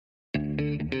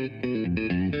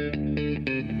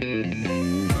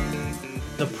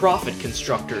Profit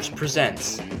Constructors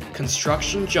presents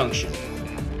Construction Junction,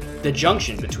 the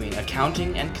junction between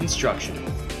accounting and construction.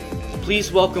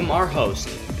 Please welcome our host,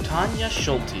 Tanya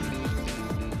Schulte.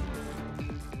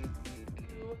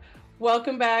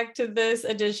 Welcome back to this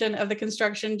edition of the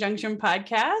Construction Junction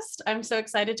podcast. I'm so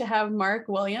excited to have Mark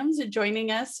Williams joining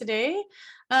us today.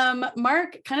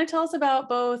 Mark, kind of tell us about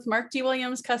both Mark D.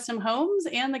 Williams Custom Homes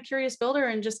and the Curious Builder,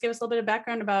 and just give us a little bit of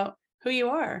background about who you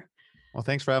are. Well,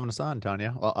 thanks for having us on,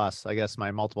 Tanya. Well, us, I guess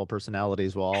my multiple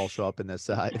personalities will all show up in this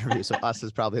interview. So us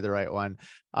is probably the right one.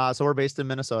 So we're based in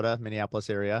Minnesota, Minneapolis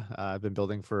area. I've been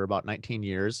building for about 19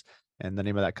 years. And the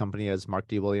name of that company is Mark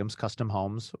D. Williams Custom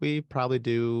Homes. We probably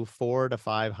do 4 to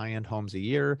 5 high-end homes a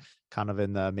year, kind of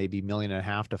in the maybe $1.5 million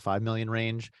to $5 million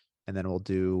range. And then we'll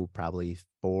do probably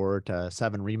 4 to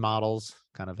 7 remodels,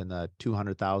 kind of in the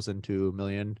 200,000 to $1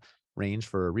 million range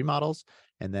for remodels.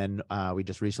 And then we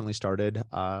just recently started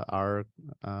our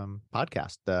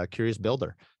podcast, The Curious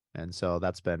Builder. And so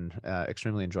that's been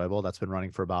extremely enjoyable. That's been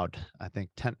running for about, I think,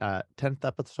 10th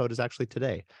episode is actually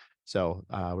today. So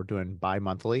we're doing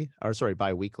bi-weekly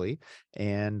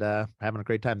and having a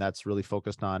great time. That's really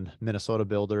focused on Minnesota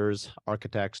builders,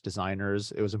 architects,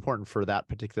 designers. It was important for that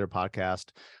particular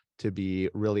podcast to be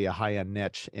really a high-end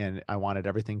niche, and I wanted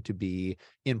everything to be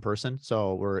in person.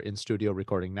 So we're in studio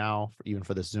recording now, even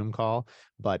for this Zoom call.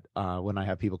 But when I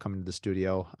have people come into the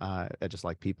studio, I just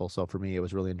like people. So for me, it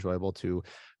was really enjoyable to,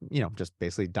 just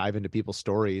basically dive into people's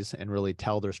stories and really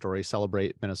tell their stories,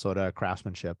 celebrate Minnesota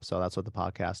craftsmanship. So that's what the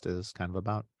podcast is kind of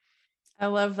about. I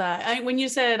love that. When you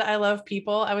said I love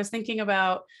people, I was thinking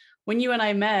about when you and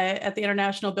I met at the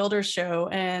International Builders Show,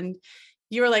 and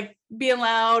you were like being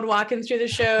loud, walking through the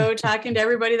show, talking to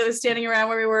everybody that was standing around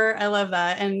where we were. I love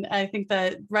that. And I think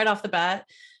that right off the bat,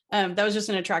 that was just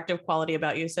an attractive quality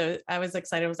about you. So I was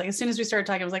excited. I was like, as soon as we started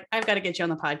talking, I was like, I've got to get you on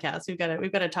the podcast. We've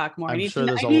got to talk more. I need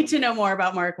to know more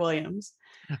about Mark Williams.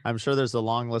 I'm sure there's a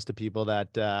long list of people that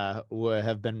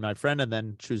have been my friend and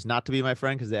then choose not to be my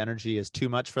friend because the energy is too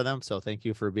much for them. So thank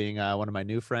you for being one of my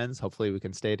new friends. Hopefully we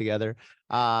can stay together.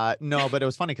 No, but it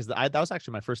was funny because that was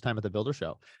actually my first time at the Builder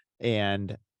Show.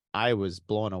 And I was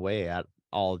blown away at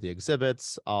all of the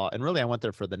exhibits. And really, I went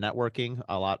there for the networking.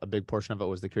 A big portion of it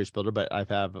was the Curious Builder, but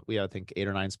we have, I think, 8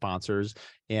 or 9 sponsors,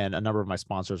 and a number of my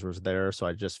sponsors was there. So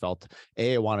I just felt,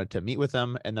 I wanted to meet with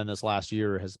them. And then this last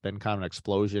year has been kind of an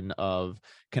explosion of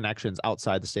connections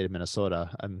outside the state of Minnesota.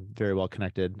 I'm very well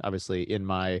connected, obviously, in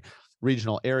my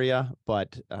regional area,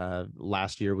 but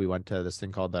last year we went to this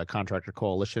thing called the Contractor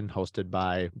Coalition, hosted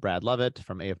by Brad Levitt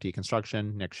from AFT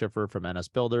Construction, Nick Schiffer from NS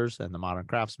Builders and the Modern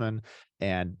Craftsman,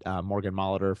 and Morgan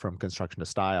Molitor from Construction to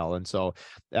Style. And so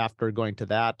after going to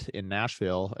that in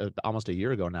Nashville almost a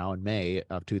year ago now, in May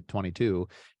of 2022,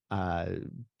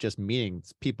 just meeting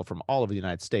people from all over the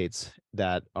United States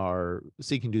that are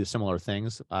seeking to do similar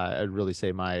things, I'd really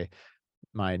say my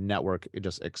network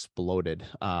just exploded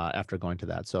after going to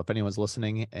that. So if anyone's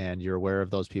listening and you're aware of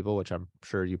those people, which I'm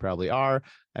sure you probably are,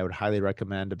 I would highly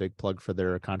recommend a big plug for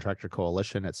their Contractor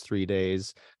Coalition. It's 3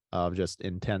 days of just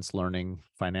intense learning,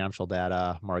 financial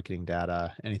data, marketing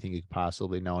data, anything you could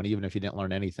possibly know. And even if you didn't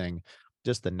learn anything,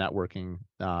 just the networking,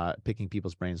 picking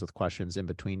people's brains with questions in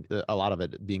between, a lot of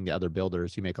it being the other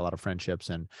builders, you make a lot of friendships.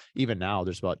 And even now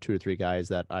there's about 2 or 3 guys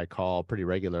that I call pretty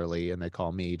regularly and they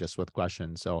call me just with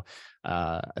questions. So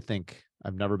I think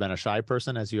I've never been a shy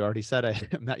person. As you already said, I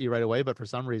met you right away, but for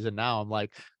some reason now I'm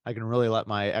like, I can really let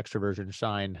my extroversion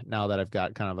shine now that I've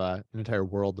got kind of an entire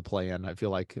world to play in. I feel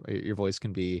like your voice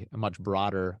can be much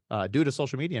broader due to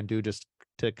social media and due just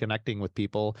to connecting with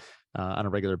people on a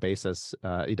regular basis.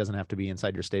 It doesn't have to be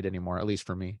inside your state anymore, at least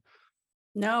for me.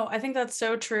 No, I think that's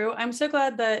so true. I'm so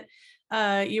glad that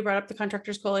you brought up the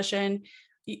Contractors Coalition.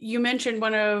 You mentioned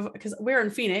because we're in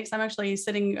Phoenix. I'm actually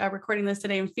sitting recording this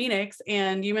today in Phoenix,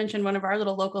 and you mentioned one of our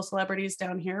little local celebrities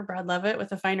down here, Brad Levitt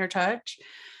with A Finer Touch.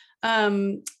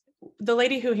 The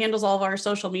lady who handles all of our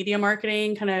social media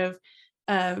marketing kind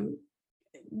of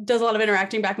does a lot of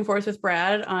interacting back and forth with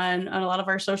Brad on a lot of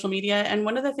our social media. And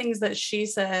one of the things that she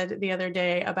said the other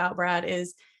day about Brad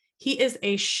is he is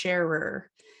a sharer.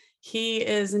 He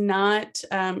is not,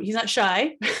 he's not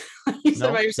shy. You said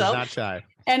about yourself. He's not shy.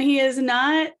 And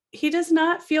he does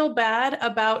not feel bad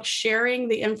about sharing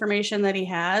the information that he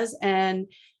has. And,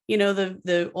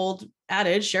 the old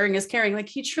adage, sharing is caring. Like,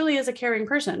 he truly is a caring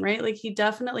person, right? Like, he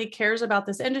definitely cares about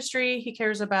this industry. He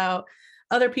cares about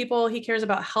other people. He cares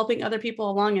about helping other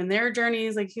people along in their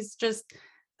journeys. Like, he's just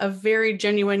a very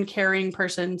genuine, caring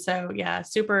person. So yeah,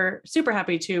 super, super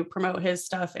happy to promote his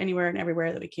stuff anywhere and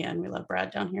everywhere that we can. We love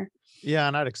Brad down here. Yeah,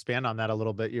 and I'd expand on that a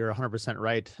little bit. You're 100%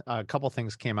 right. A couple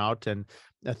things came out, and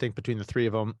I think between the three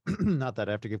of them, not that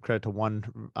I have to give credit to one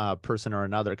person or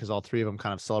another, because all three of them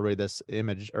kind of celebrate this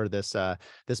image or this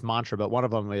mantra. But one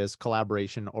of them is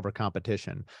collaboration over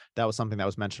competition. That was something that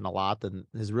was mentioned a lot, and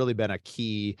has really been a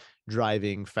key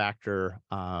driving factor,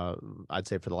 I'd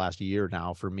say, for the last year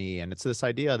now for me. And it's this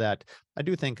idea that I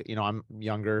do think, I'm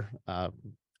younger.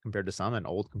 Compared to some and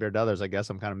old compared to others. I guess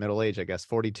I'm kind of middle age, I guess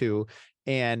 42.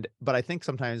 But I think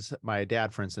sometimes my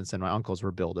dad, for instance, and my uncles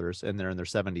were builders and they're in their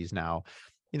 70s now.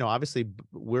 Obviously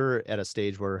we're at a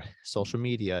stage where social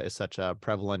media is such a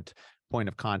prevalent point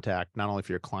of contact, not only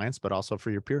for your clients, but also for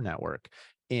your peer network.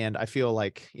 And I feel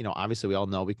like, obviously we all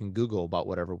know we can Google about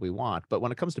whatever we want, but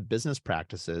when it comes to business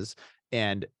practices,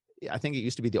 and I think it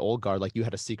used to be the old guard, like you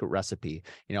had a secret recipe,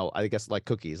 I guess like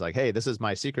cookies, like, hey, this is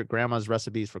my secret grandma's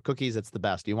recipes for cookies. It's the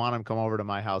best. You want them, come over to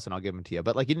my house and I'll give them to you.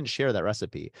 But like, you didn't share that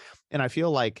recipe. And I feel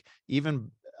like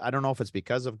I don't know if it's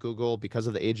because of Google, because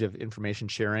of the age of information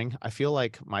sharing. I feel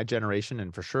like my generation,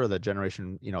 and for sure the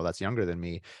generation, that's younger than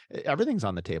me, everything's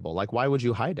on the table. Like, why would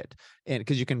you hide it? And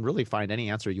because you can really find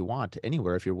any answer you want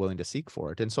anywhere if you're willing to seek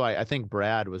for it. And so I think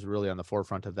Brad was really on the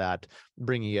forefront of that,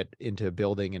 bringing it into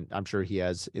building. And I'm sure he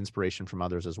has inspiration from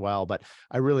others as well. But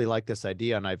I really like this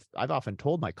idea. And I've often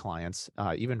told my clients,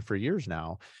 even for years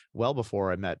now, well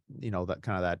before I met, that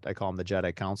kind of that, I call them the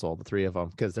Jedi Council, the three of them,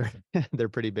 because they're they're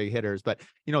pretty big hitters. But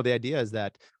the idea is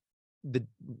that the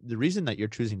reason that you're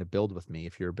choosing to build with me,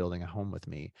 if you're building a home with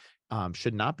me,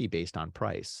 should not be based on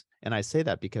price. And I say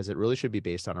that because it really should be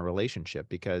based on a relationship,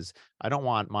 because I don't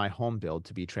want my home build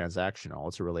to be transactional.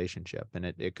 It's a relationship, and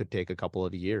it could take a couple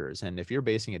of years. And if you're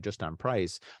basing it just on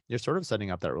price, you're sort of setting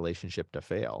up that relationship to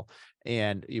fail.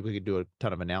 And we could do a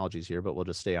ton of analogies here, but we'll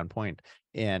just stay on point.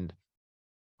 And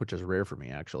which is rare for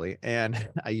me, actually. And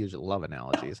I usually love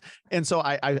analogies. And so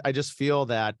I just feel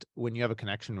that when you have a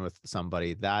connection with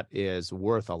somebody, that is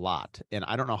worth a lot. And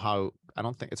I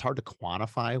don't think it's hard to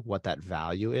quantify what that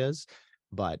value is,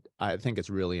 but I think it's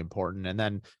really important. And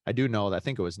then I do know that I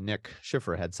think it was Nick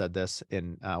Schiffer had said this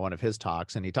in one of his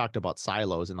talks, and he talked about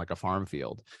silos in like a farm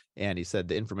field. And he said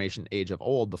the information age of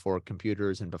old, before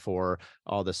computers and before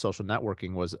all this social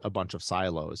networking, was a bunch of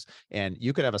silos. And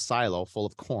you could have a silo full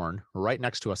of corn right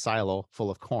next to a silo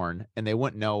full of corn, and they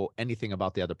wouldn't know anything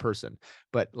about the other person.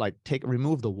 But like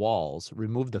remove the walls,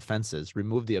 remove the fences,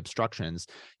 remove the obstructions,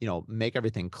 make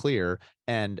everything clear.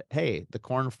 And hey, the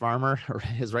corn farmer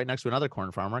is right next to another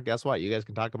corn farmer. Guess what? You guys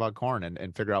can talk about corn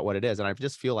and figure out what it is. And I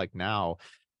just feel like now,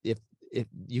 if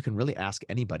you can really ask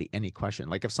anybody any question,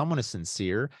 like if someone is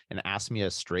sincere and asks me a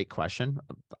straight question,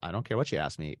 I don't care what you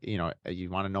ask me. You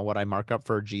want to know what I mark up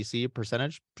for GC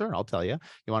percentage? Sure, I'll tell you.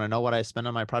 You want to know what I spend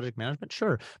on my project management?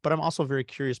 Sure. But I'm also very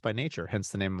curious by nature, hence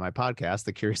the name of my podcast,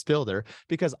 The Curious Builder,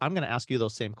 because I'm going to ask you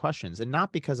those same questions. And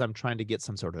not because I'm trying to get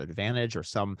some sort of advantage or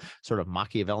some sort of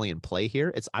Machiavellian play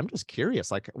here. I'm just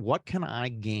curious, like, what can I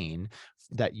gain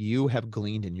that you have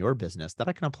gleaned in your business that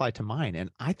I can apply to mine? And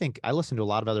I think I listen to a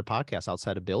lot of other podcasts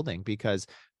outside of building because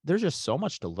there's just so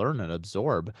much to learn and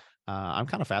absorb. I'm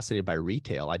kind of fascinated by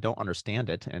retail. I don't understand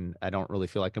it, and I don't really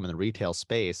feel like I'm in the retail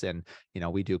space. And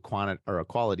we do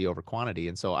quality over quantity,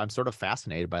 and so I'm sort of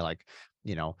fascinated by like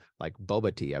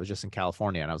boba tea. I was just in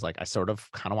California, and I was like, I sort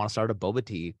of kind of want to start a boba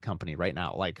tea company right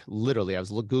now. Like literally, I was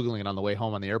Googling it on the way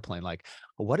home on the airplane. Like,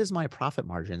 what is my profit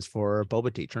margins for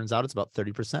boba tea? Turns out it's about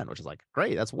 30%, which is like,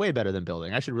 great. That's way better than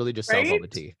building. I should really just sell boba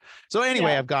tea. So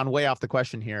anyway, I've gone way off the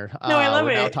question here. No, I love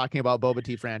we're it. now talking about boba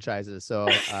tea franchises. So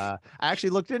I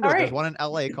actually looked into it. There's one in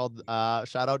LA called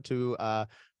shout out to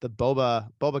the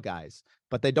boba guys,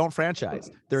 but they don't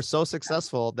franchise. They're so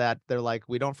successful that they're like,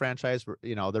 we don't franchise,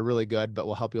 they're really good, but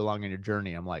we'll help you along in your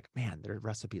journey. I'm like, man, their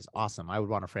recipe is awesome. I would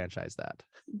want to franchise that.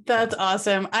 That's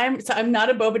awesome. I'm not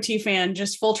a boba tea fan,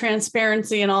 just full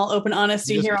transparency and all open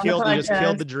honesty here on the podcast. You just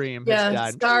killed the dream.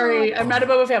 Yeah, sorry. I'm not a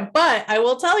boba fan, but I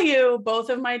will tell you, both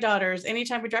of my daughters,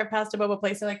 anytime we drive past a boba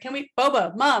place, they're like, can we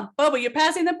boba, mom, boba, you're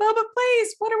passing the boba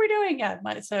place. What are we doing? Yeah.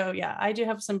 So yeah, I do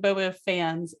have some boba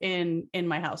fans in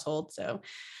my household. So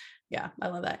yeah, I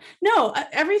love that. No,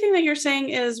 everything that you're saying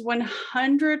is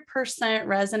 100%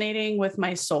 resonating with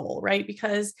my soul, right?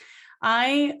 Because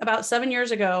about 7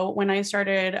 years ago, when I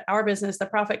started our business, the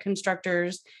Profit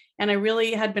Constructors, and I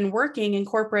really had been working in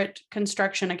corporate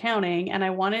construction accounting, and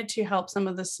I wanted to help some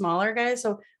of the smaller guys.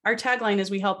 So our tagline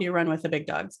is, we help you run with the big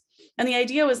dogs. And the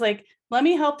idea was like, let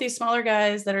me help these smaller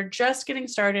guys that are just getting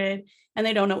started and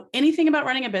they don't know anything about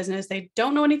running a business. They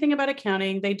don't know anything about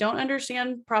accounting. They don't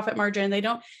understand profit margin. They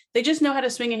just know how to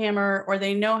swing a hammer, or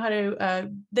they know how to,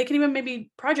 they can even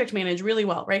maybe project manage really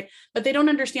well, right? But they don't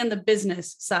understand the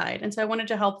business side. And so I wanted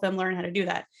to help them learn how to do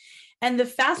that. And the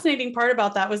fascinating part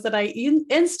about that was that I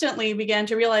instantly began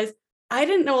to realize I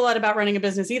didn't know a lot about running a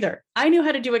business either. I knew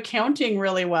how to do accounting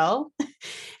really well.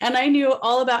 And I knew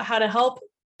all about how to help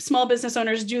small business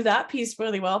owners do that piece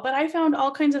really well. But I found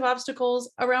all kinds of obstacles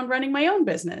around running my own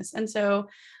business. And so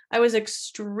I was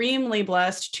extremely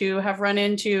blessed to have run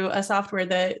into a software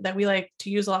that we like to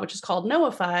use a lot, which is called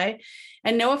Knowify.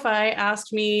 And Knowify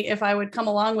asked me if I would come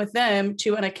along with them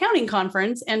to an accounting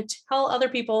conference and tell other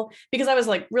people, because I was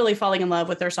like really falling in love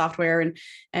with their software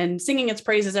and singing its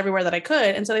praises everywhere that I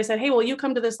could. And so they said, hey, well, you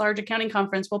come to this large accounting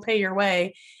conference, we'll pay your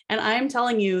way. And I'm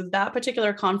telling you, that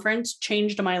particular conference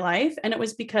changed my life. And it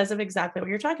was because of exactly what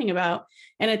you're talking about.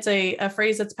 And it's a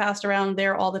phrase that's passed around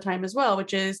there all the time as well,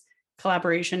 which is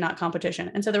collaboration, not competition.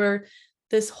 And so there were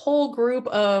this whole group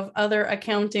of other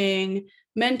accounting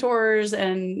mentors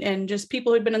and just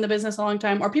people who'd been in the business a long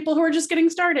time, or people who are just getting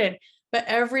started, but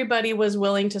everybody was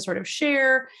willing to sort of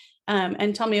share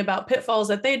and tell me about pitfalls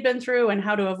that they'd been through and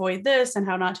how to avoid this and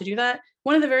how not to do that.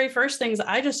 One of the very first things,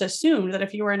 I just assumed that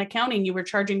if you were in accounting, you were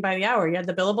charging by the hour, you had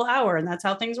the billable hour, and that's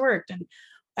how things worked. And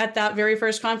at that very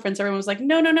first conference, everyone was like,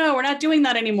 no, we're not doing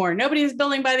that anymore. Nobody's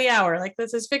billing by the hour. Like,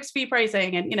 this is fixed fee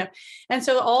pricing. And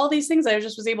so all these things I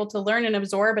just was able to learn and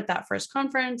absorb at that first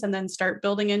conference, and then start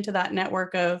building into that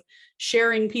network of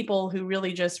sharing people who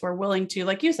really just were willing to,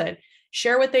 like you said,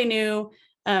 share what they knew,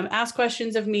 ask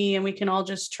questions of me, and we can all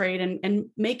just trade and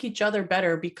make each other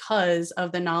better because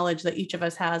of the knowledge that each of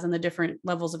us has and the different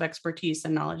levels of expertise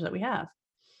and knowledge that we have.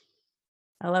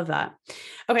 I love that.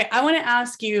 Okay. I want to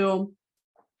ask you,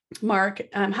 Mark,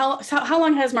 how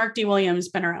long has Mark D. Williams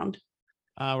been around?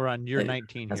 We're on year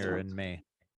 19 here in May.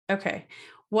 Okay.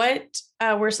 What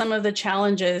were some of the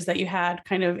challenges that you had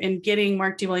kind of in getting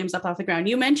Mark D. Williams up off the ground?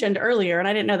 You mentioned earlier, and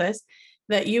I didn't know this,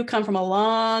 that you come from a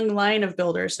long line of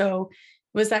builders. So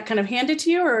was that kind of handed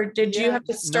to you, or did you have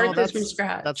to start this from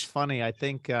scratch? That's funny. I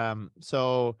think,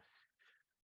 so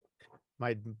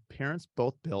my parents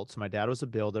both built. So my dad was a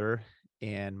builder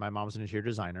and my mom was an interior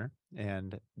designer,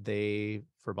 and they,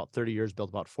 for about 30 years, built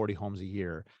about 40 homes a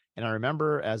year. And I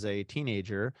remember as a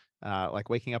teenager, like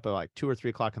waking up at like 2 or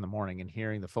 3 o'clock in the morning and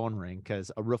hearing the phone ring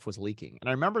because a roof was leaking. And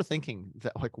I remember thinking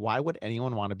that, like, why would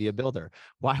anyone want to be a builder?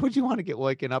 Why would you want to get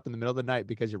waken up in the middle of the night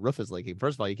because your roof is leaking?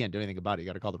 First of all, you can't do anything about it. You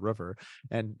got to call the roofer.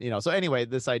 And, so anyway,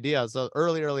 this idea, so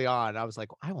early on, I was like,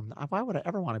 why would I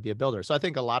ever want to be a builder? So I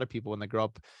think a lot of people, when they grow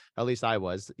up, at least I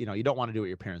was, you don't want to do what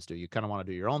your parents do. You kind of want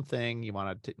to do your own thing. You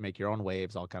want to make your own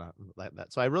waves, all kind of like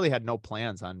that. So I really had no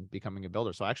plans on becoming a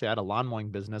builder. So actually I had a lawn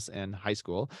mowing business in high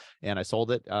school, and I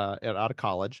sold it out of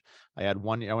college. I had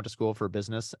 1 year, I went to school for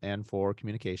business and for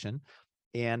communication.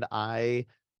 And I,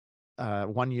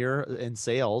 1 year in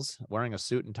sales, wearing a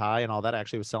suit and tie and all that,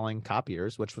 actually was selling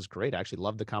copiers, which was great. I actually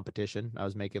loved the competition. I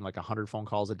was making like 100 phone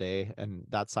calls a day, and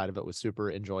that side of it was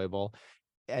super enjoyable.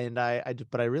 And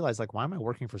but I realized, like, why am I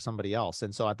working for somebody else?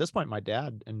 And so at this point, my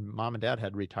dad and mom and dad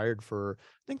had retired for,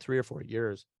 I think, 3 or 4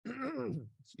 years.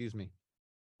 Excuse me.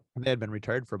 They had been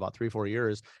retired for about 3 or 4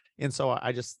 years. And so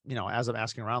I just, as I'm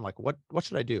asking around, like, what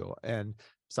should I do? And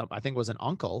I think it was an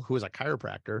uncle who was a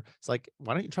chiropractor. It's like,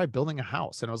 why don't you try building a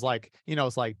house? And it was like,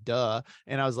 it's like, duh.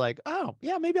 And I was like, oh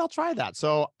yeah, maybe I'll try that.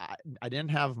 So I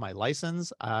didn't have my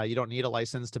license. You don't need a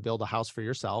license to build a house for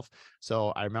yourself. So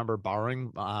I remember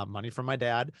borrowing money from my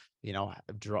dad,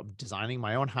 designing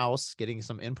my own house, getting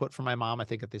some input from my mom. I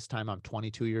think at this time I'm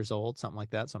 22 years old, something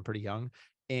like that. So I'm pretty young.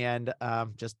 And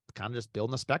just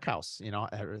building a spec house.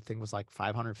 Everything was like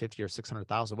 550 or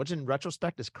 600,000, which in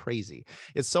retrospect is crazy.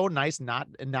 It's so nice not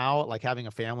now, like having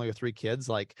a family with 3 kids,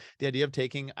 like the idea of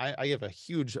taking, I give a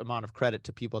huge amount of credit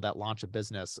to people that launch a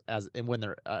business and when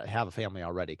they're have a family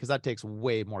already, because that takes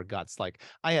way more guts. Like,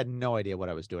 I had no idea what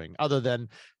I was doing, other than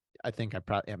I think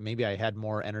maybe I had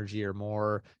more energy,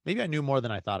 or maybe I knew more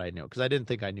than I thought I knew, because I didn't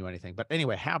think I knew anything. But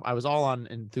anyway, I was all on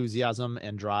enthusiasm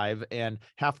and drive. And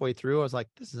halfway through, I was like,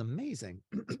 this is amazing.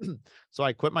 So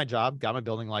I quit my job, got my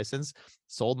building license,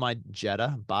 sold my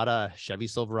Jetta, bought a Chevy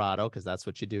Silverado, because that's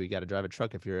what you do. You got to drive a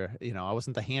truck if you're, I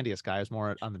wasn't the handiest guy. I was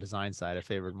more on the design side. I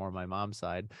favored more my mom's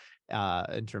side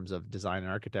in terms of design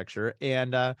and architecture.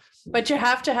 And but you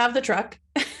have to have the truck.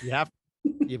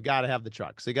 You've got to have the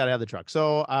truck. So you got to have the truck.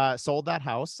 So sold that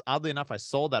house. Oddly enough, I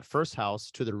sold that first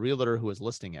house to the realtor who was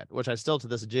listing it, which I still to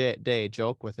this day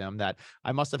joke with him that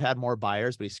I must have had more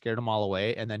buyers, but he scared them all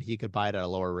away, and then he could buy it at a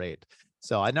lower rate.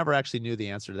 So I never actually knew the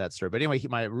answer to that story. But anyway,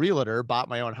 my realtor bought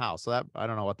my own house. So that, I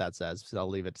don't know what that says. So I'll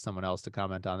leave it to someone else to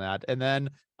comment on that. And then,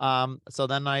 so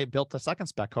then I built a second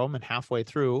spec home, and halfway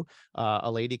through, a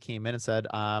lady came in and said,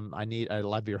 I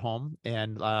love your home,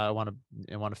 and I want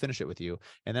to finish it with you.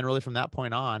 And then really from that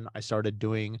point on, I started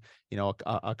doing,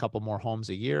 a couple more homes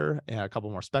a year, and a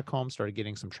couple more spec homes, started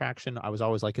getting some traction. I was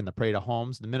always like in the parade of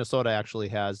homes. The Minnesota actually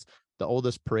has the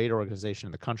oldest parade organization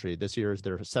in the country. This year is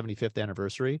their 75th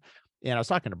anniversary. And I was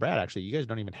talking to Brad, actually, you guys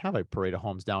don't even have a parade of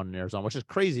homes down in Arizona, which is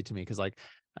crazy to me. Cause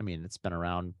it's been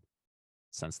around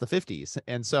since the 50s.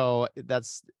 And so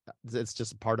it's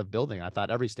just a part of building. I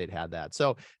thought every state had that.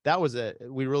 So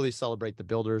we really celebrate the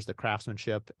builders, the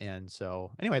craftsmanship. And so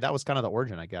anyway, that was kind of the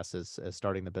origin, I guess, is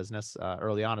starting the business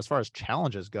early on. As far as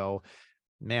challenges go,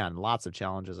 man, lots of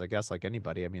challenges, I guess, like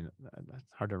anybody. It's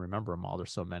hard to remember them all.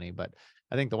 There's so many, but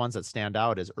I think the ones that stand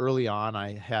out is early on,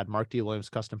 I had Mark D. Williams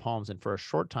Custom Homes. And for a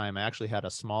short time, I actually had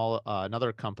a small,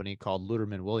 another company called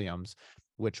Luderman Williams,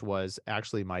 which was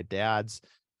actually my dad's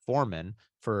foreman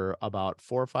for about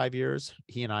 4 or 5 years.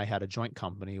 He and I had a joint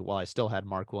company while I still had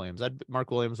Mark Williams. Mark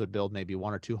Williams would build maybe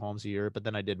 1 or 2 homes a year, but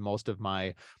then I did most of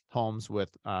my homes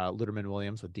with Luderman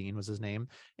Williams, with Dean was his name.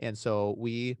 And so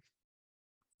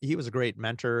he was a great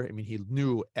mentor. He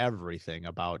knew everything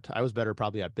about, I was better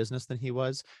probably at business than he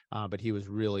was, but he was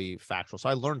really factual. So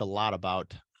I learned a lot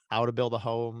about how to build a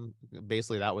home.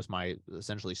 Basically, that was my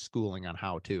essentially schooling on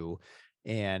how to.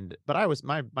 But I was,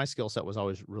 my skill set was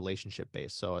always relationship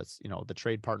based. So it's, the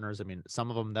trade partners, some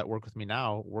of them that work with me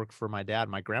now work for my dad.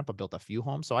 My grandpa built a few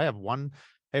homes. So I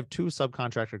have 2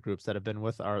 subcontractor groups that have been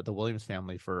with the Williams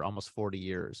family for almost 40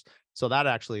 years. So that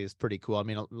actually is pretty cool.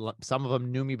 Some of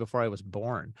them knew me before I was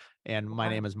born, and my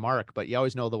name is Mark, but you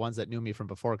always know the ones that knew me from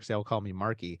before because they'll call me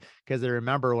Marky, because they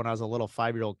remember when I was a little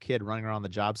 5-year-old kid running around the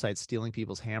job site stealing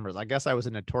people's hammers. I guess I was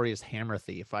a notorious hammer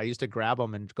thief. I used to grab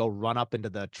them and go run up into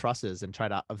the trusses and try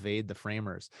to evade the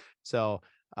framers. So,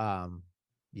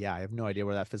 yeah, I have no idea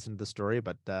where that fits into the story,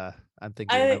 but I'm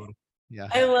thinking. Yeah.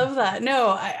 I love that.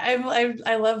 No,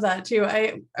 I love that too.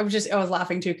 I was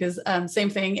laughing too, because same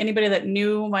thing. Anybody that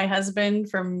knew my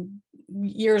husband from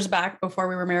years back before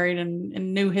we were married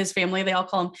and knew his family, they all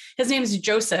call him, his name is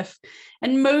Joseph.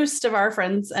 And most of our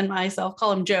friends and myself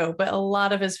call him Joe, but a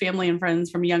lot of his family and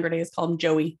friends from younger days call him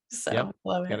Joey. So yep.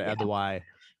 Love it. Gotta add the Y.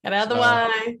 Gotta add the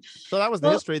Y. So that was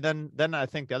the history. Then I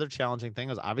think the other challenging thing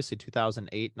was obviously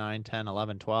 2008, 9, 10,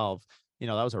 11, 12.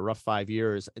 That was a rough 5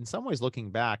 years. In some ways, looking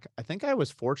back, I think I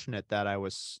was fortunate that I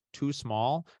was too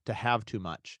small to have too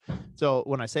much. So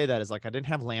when I say that, is like, I didn't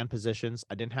have land positions.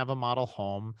 I didn't have a model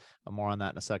home. More on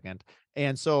that in a second.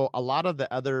 And so a lot of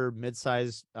the other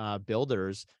mid-sized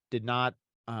builders did not,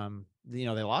 they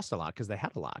lost a lot because they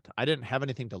had a lot. I didn't have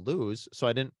anything to lose.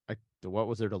 So what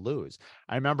was there to lose?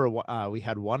 I remember we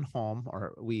had one home,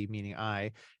 or we, meaning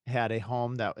I, had a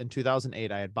home that in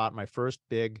 2008, I had bought my first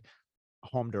big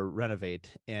home to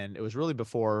renovate. And it was really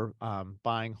before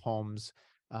buying homes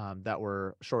that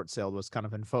were short sale was kind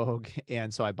of in vogue.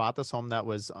 And so I bought this home that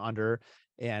was under,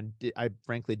 and I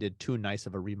frankly did too nice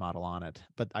of a remodel on it.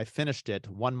 But I finished it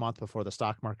 1 month before the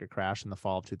stock market crashed in the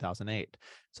fall of 2008.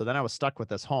 So then I was stuck with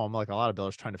this home, like a lot of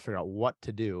builders, trying to figure out what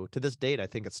to do. To this date, I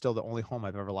think it's still the only home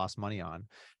I've ever lost money on.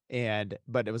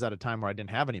 But it was at a time where I didn't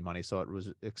have any money, so it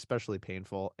was especially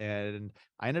painful. And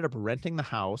I ended up renting the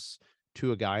house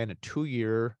to a guy in a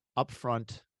 2-year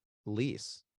upfront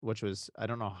lease, which was, I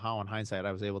don't know how in hindsight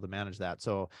I was able to manage that.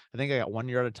 So I think I got 1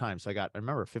 year at a time. So I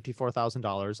remember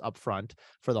 $54,000 upfront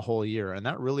for the whole year. And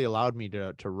that really allowed me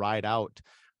to ride out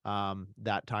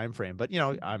that time frame. But,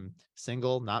 I'm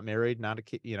single, not married, not a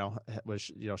kid, was,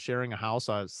 sharing a house.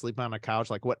 I was sleeping on a couch,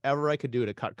 like whatever I could do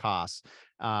to cut costs.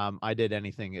 I did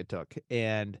anything it took.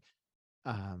 And,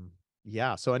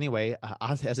 yeah. So anyway,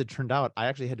 as it turned out, I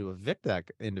actually had to evict that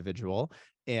individual,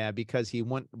 and because he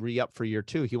went re-up for year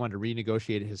 2, he wanted to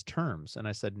renegotiate his terms. And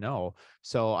I said, no.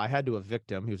 So I had to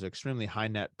evict him. He was an extremely high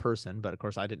net person, but of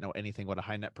course I didn't know anything what a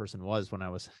high net person was when I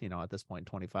was, at this point,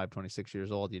 25, 26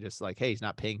 years old. You just like, hey, he's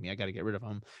not paying me. I got to get rid of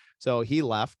him. So he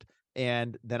left.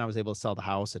 And then I was able to sell the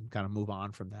house and kind of move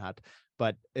on from that.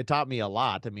 But it taught me a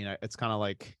lot. It's kind of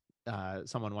like,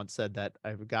 someone once said that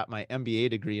I've got my MBA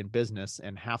degree in business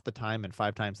and half the time and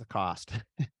 5 times the cost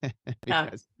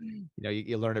because,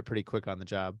 you learn it pretty quick on the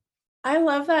job. I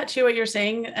love that too, what you're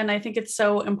saying. And I think it's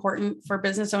so important for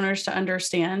business owners to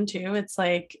understand too. It's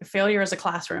like failure is a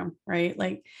classroom, right?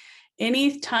 Like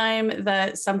any time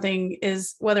that something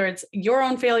is, whether it's your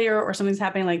own failure or something's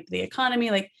happening like the economy,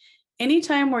 like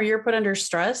anytime where you're put under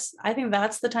stress, I think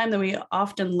that's the time that we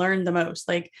often learn the most.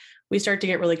 Like we start to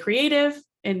get really creative.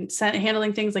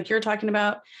 handling things like you're talking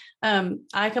about.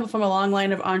 I come from a long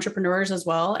line of entrepreneurs as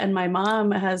well. And my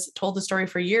mom has told the story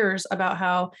for years about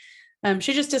how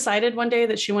she just decided one day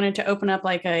that she wanted to open up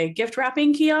like a gift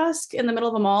wrapping kiosk in the middle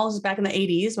of a mall. This was back in the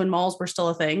 80s when malls were still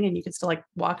a thing and you could still like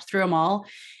walk through a mall.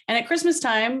 And at Christmas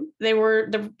time,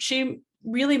 she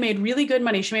really made really good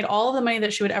money. She made all of the money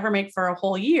that she would ever make for a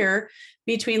whole year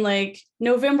between like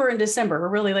November and December, were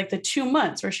really like the 2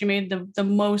 months where she made the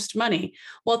most money.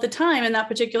 Well, at the time in that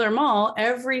particular mall,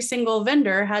 every single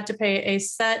vendor had to pay a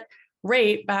set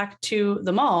rate back to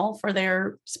the mall for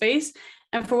their space.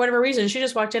 And for whatever reason, she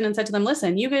just walked in and said to them,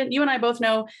 listen, you and I both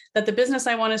know that the business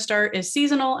I want to start is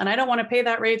seasonal and I don't want to pay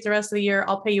that rate the rest of the year.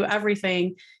 I'll pay you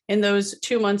everything in those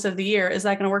 2 months of the year. Is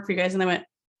that going to work for you guys? And they went,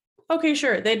 okay,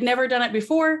 sure. They'd never done it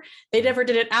before. They never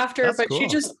did it after, That's but cool. She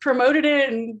just promoted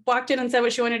it and walked in and said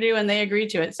what she wanted to do and they agreed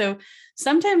to it. So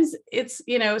sometimes it's,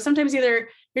 sometimes either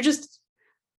you're just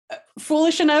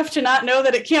foolish enough to not know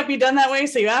that it can't be done that way.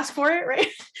 So you ask for it, right?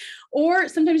 Or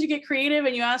sometimes you get creative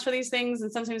and you ask for these things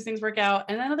and sometimes things work out.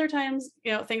 And then other times,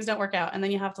 things don't work out. And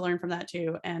then you have to learn from that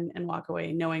too and walk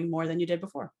away knowing more than you did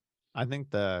before. I think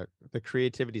the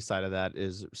creativity side of that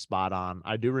is spot on.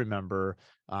 I do remember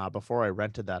before I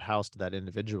rented that house to that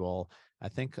individual, I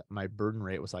think my burden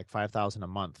rate was like $5,000 a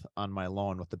month on my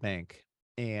loan with the bank.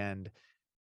 And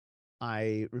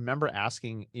I remember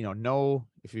asking,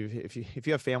 if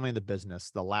you have family in the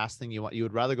business, the last thing you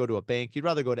would rather go to a bank, you'd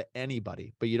rather go to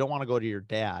anybody, but you don't want to go to your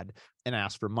dad and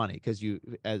ask for money because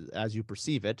as you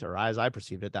perceive it, or as I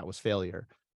perceived it, that was failure.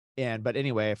 But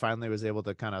anyway, I finally was able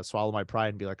to kind of swallow my pride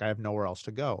and be like, I have nowhere else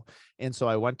to go. And so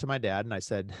I went to my dad and I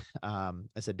said,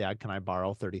 Dad, can I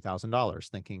borrow $30,000?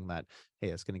 Thinking that, hey,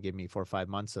 it's going to give me 4 or 5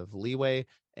 months of leeway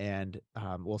and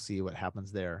we'll see what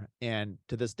happens there. And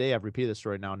to this day, I've repeated this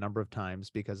story now a number of times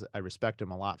because I respect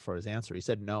him a lot for his answer. He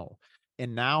said no.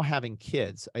 And now having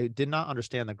kids, I did not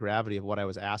understand the gravity of what I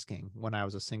was asking when I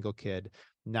was a single kid.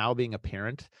 Now being a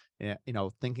parent,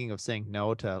 thinking of saying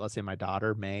no to, let's say my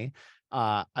daughter, May,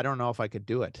 I don't know if I could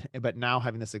do it, but now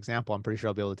having this example, I'm pretty sure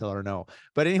I'll be able to tell her no.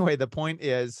 But anyway, the point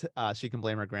is she can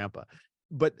blame her grandpa.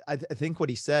 But I think what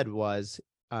he said was,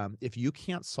 if you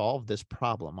can't solve this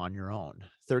problem on your own,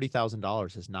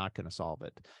 $30,000 is not going to solve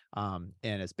it. And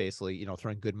it's basically,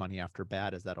 throwing good money after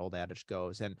bad, as that old adage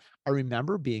goes. And I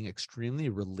remember being extremely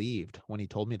relieved when he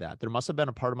told me that. There must have been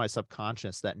a part of my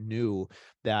subconscious that knew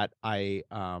that he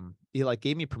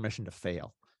gave me permission to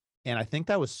fail. And I think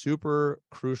that was super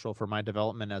crucial for my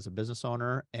development as a business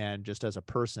owner and just as a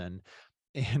person.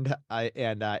 And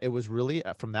it was really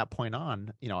from that point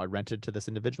on, I rented to this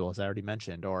individual, as I already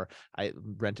mentioned, or I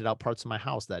rented out parts of my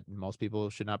house that most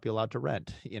people should not be allowed to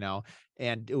rent,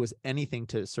 and it was anything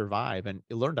to survive. And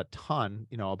I learned a ton,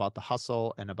 about the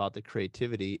hustle and about the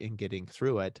creativity in getting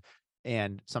through it.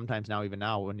 And sometimes now, even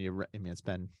now, when it's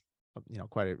been,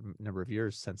 quite a number of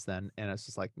years since then. And it's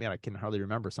just like, man, I can hardly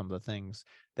remember some of the things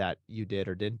that you did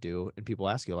or didn't do. And people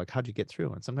ask you like, how'd you get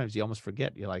through? And sometimes you almost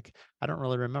forget. You're like, I don't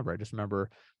really remember. I just remember,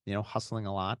 hustling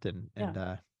a lot and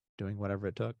doing whatever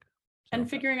it took. And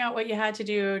figuring out what you had to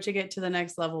do to get to the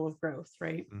next level of growth,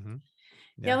 right? Mm-hmm.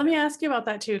 Yeah, let me ask you about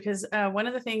that too, because one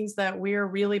of the things that we're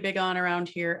really big on around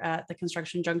here at the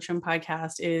Construction Junction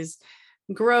podcast is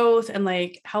growth and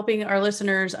like helping our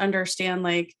listeners understand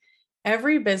like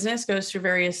every business goes through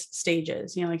various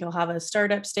stages. Like you'll have a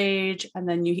startup stage and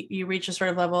then you reach a sort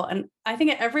of level. And I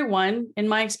think everyone, in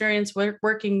my experience,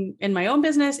 working in my own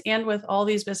business and with all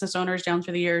these business owners down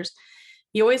through the years,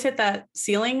 you always hit that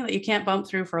ceiling that you can't bump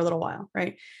through for a little while,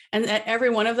 right? And at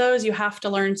every one of those, you have to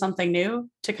learn something new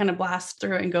to kind of blast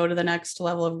through and go to the next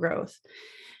level of growth.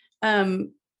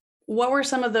 What were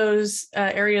some of those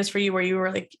areas for you where you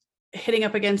were like hitting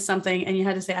up against something and you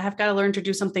had to say, I have got to learn to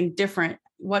do something different?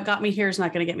 What got me here is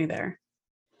not going to get me there.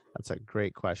 That's a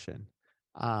great question.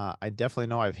 I definitely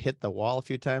know I've hit the wall a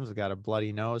few times. I've got a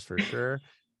bloody nose for sure.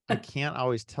 I can't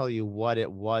always tell you what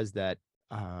it was that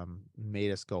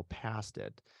made us go past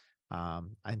it.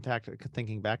 In fact,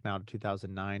 thinking back now to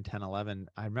 2009, 10, 11,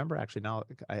 I remember I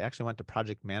actually went to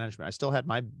project management. I still had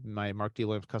my Mark D.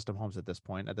 Williams Custom Homes at this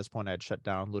point. At this point, I had shut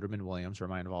down Luderman Williams for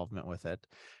my involvement with it.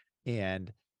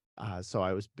 And so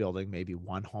I was building maybe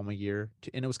one home a year.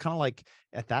 And it was kind of like,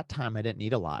 at that time, I didn't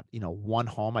need a lot. One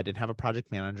home. I didn't have a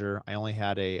project manager. I only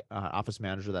had a office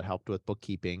manager that helped with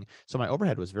bookkeeping. So my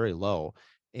overhead was very low.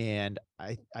 And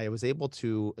I was able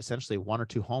to essentially 1 or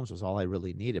 2 homes was all I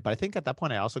really needed. But I think at that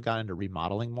point, I also got into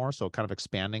remodeling more. So kind of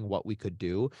expanding what we could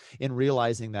do and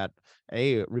realizing that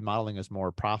remodeling is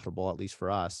more profitable, at least for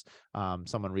us.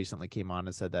 Someone recently came on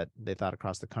and said that they thought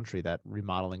across the country that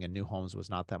remodeling in new homes was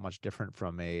not that much different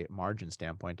from a margin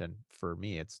standpoint. And for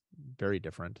me, it's very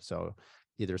different. So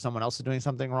either someone else is doing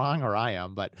something wrong or I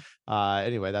am. But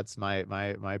anyway, that's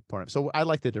my point. So I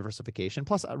like the diversification.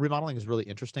 Plus, remodeling is really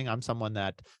interesting. I'm someone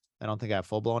that I don't think I have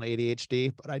full blown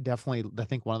ADHD, but I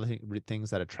think one of the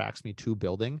things that attracts me to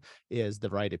building is the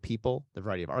variety of people, the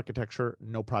variety of architecture.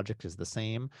 No project is the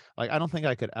same. Like, I don't think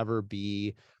I could ever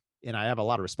be, and I have a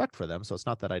lot of respect for them. So it's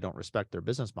not that I don't respect their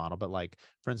business model, but like,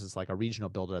 for instance, like a regional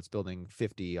builder that's building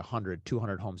 50, 100,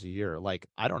 200 homes a year. Like,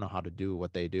 I don't know how to do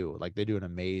what they do. Like, they do an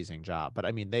amazing job, but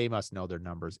I mean, they must know their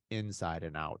numbers inside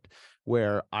and out,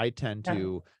 where I tend Yeah.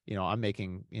 to, I'm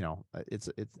making,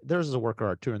 theirs is a work of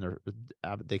art too. And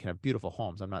they can have beautiful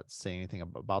homes. I'm not saying anything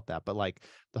about that, but like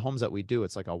the homes that we do,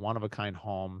 it's like a one of a kind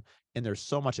home. And there's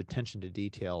so much attention to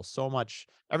detail,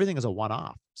 everything is a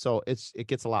one-off. So it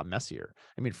gets a lot messier.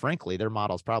 I mean, frankly, their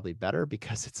model is probably better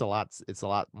because it's a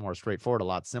lot more straightforward, a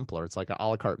lot simpler. It's like an a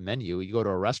la carte menu. You go to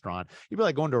a restaurant, you'd be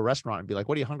like going to a restaurant and be like,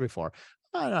 what are you hungry for?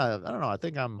 I don't know. I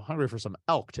think I'm hungry for some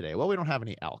elk today. Well, we don't have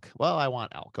any elk. Well, I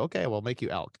want elk. Okay, we'll make you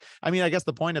elk. I mean, I guess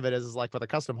the point of it is like with a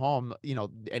custom home,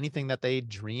 anything that they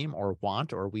dream or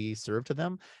want or we serve to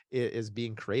them is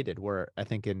being created. Where I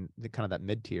think in the kind of that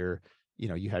mid tier,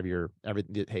 you have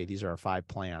hey, these are our 5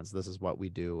 plans. This is what we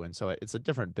do. And so it's a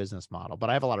different business model,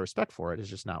 but I have a lot of respect for it. It's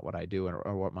just not what I do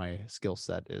or what my skill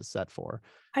set is set for.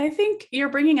 I think you're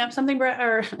bringing up something, Brad,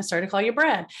 or sorry to call you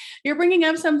Brad. You're bringing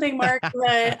up something, Mark,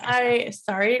 that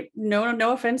sorry,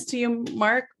 no offense to you,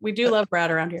 Mark. We do love Brad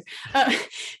around here.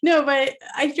 No, but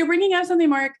you're bringing up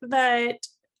something, Mark, that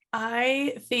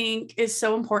I think is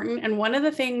so important. And one of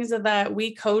the things that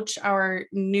we coach our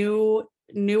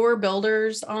newer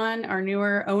builders on, our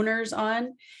newer owners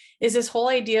on, is this whole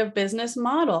idea of business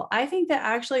model. I think that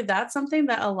actually that's something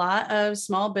that a lot of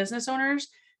small business owners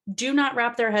do not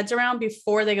wrap their heads around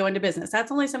before they go into business.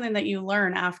 That's only something that you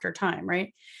learn after time,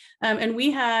 right? And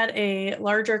we had a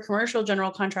larger commercial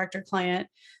general contractor client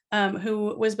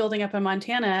who was building up in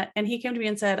Montana, and he came to me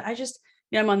and said,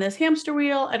 I'm on this hamster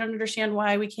wheel. I don't understand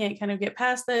why we can't kind of get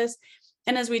past this.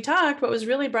 And as we talked, what was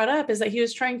really brought up is that he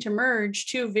was trying to merge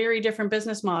 2 very different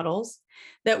business models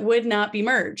that would not be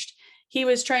merged. He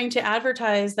was trying to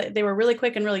advertise that they were really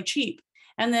quick and really cheap.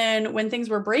 And then when things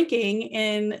were breaking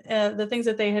in the things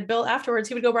that they had built afterwards,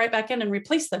 he would go right back in and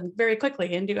replace them very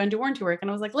quickly and do warranty work. And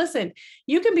I was like, listen,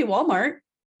 you can be Walmart.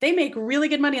 They make really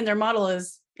good money and their model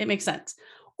it makes sense.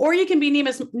 Or you can be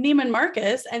Neiman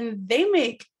Marcus and they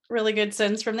make really good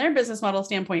sense from their business model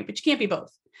standpoint, but you can't be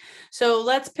both. So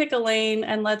let's pick a lane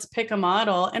and let's pick a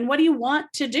model. And what do you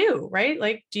want to do, right?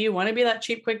 Like, do you want to be that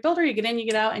cheap, quick builder? You get in, you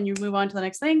get out, and you move on to the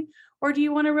next thing. Or do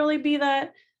you want to really be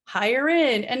that higher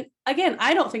end? And again,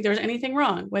 I don't think there's anything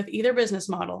wrong with either business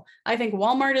model. I think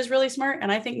Walmart is really smart.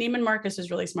 And I think Neiman Marcus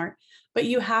is really smart, but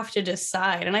you have to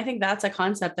decide. And I think that's a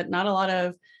concept that not a lot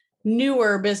of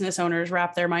newer business owners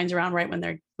wrap their minds around right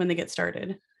when they get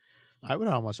started. I would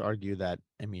almost argue that,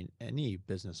 I mean, any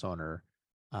business owner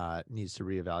needs to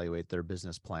reevaluate their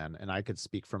business plan. And I could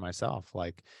speak for myself.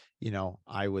 Like,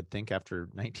 I would think after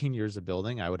 19 years of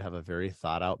building, I would have a very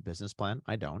thought out business plan.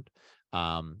 I don't.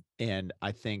 And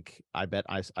I bet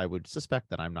I would suspect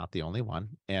that I'm not the only one.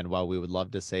 And while we would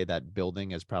love to say that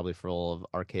building is probably full of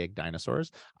archaic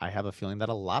dinosaurs, I have a feeling that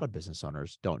a lot of business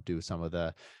owners don't do some of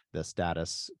the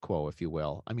status quo, if you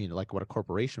will. I mean, like what a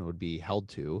corporation would be held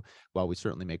to. While we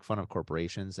certainly make fun of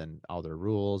corporations and all their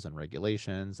rules and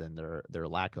regulations and their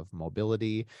lack of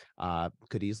mobility,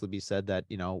 could easily be said that,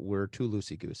 we're too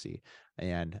loosey-goosey.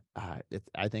 And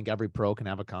I think every pro can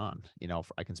have a con.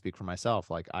 I can speak for myself.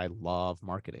 Like, I love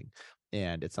marketing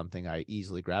and it's something I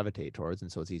easily gravitate towards. And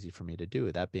so it's easy for me to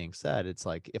do. That being said, it's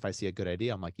like, if I see a good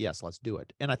idea, I'm like, yes, let's do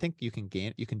it. And I think you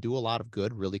can do a lot of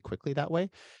good really quickly that way.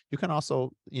 You can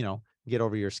also, get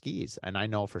over your skis. And I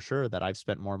know for sure that I've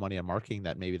spent more money on marketing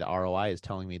that maybe the ROI is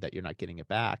telling me that you're not getting it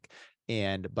back.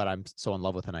 But I'm so in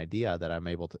love with an idea that I'm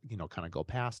able to, kind of go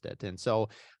past it. And so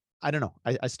I don't know.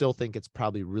 I still think it's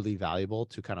probably really valuable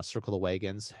to kind of circle the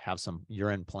wagons, have some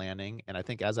year-end planning. And I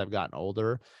think as I've gotten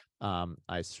older,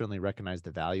 I certainly recognize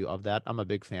the value of that. I'm a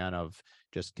big fan of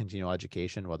just continual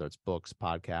education, whether it's books,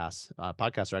 podcasts.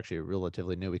 Podcasts are actually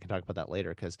relatively new. We can talk about that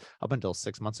later because up until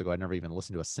 6 months ago, I never even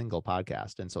listened to a single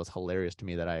podcast. And so it's hilarious to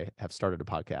me that I have started a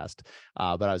podcast.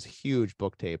 But I was a huge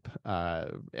book tape. I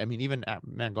mean, even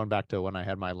going back to when I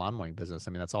had my lawn mowing business,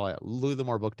 I mean, that's all Louis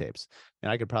L'Amour book tapes.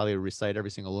 And I could probably recite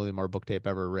every single Louis L'Amour book tape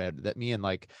ever read. That me and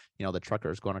the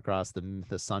truckers going across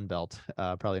the Sun Belt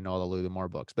probably know all the Louis L'Amour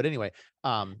books. But anyway,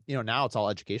 now it's all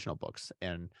educational books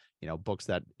and, books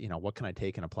that, what can I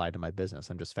take and apply to my business?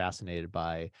 I'm just fascinated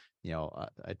by,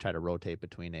 I try to rotate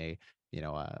between a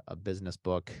a business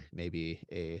book, maybe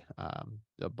a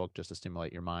book just to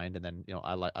stimulate your mind. And then,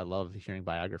 I love hearing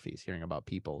biographies, hearing about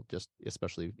people, just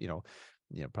especially,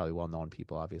 probably well-known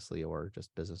people, obviously, or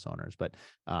just business owners. But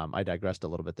I digressed a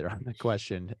little bit there on the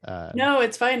question. No,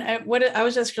 it's fine. I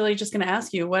was just going to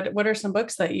ask you, what are some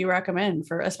books that you recommend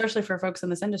especially for folks in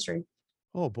this industry?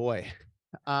 Oh boy.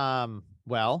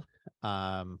 Well,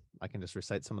 I can just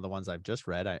recite some of the ones I've just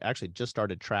read. I actually just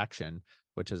started Traction,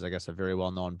 which is, I guess, a very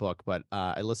well-known book, but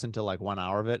I listened to like 1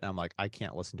 hour of it and I'm like, I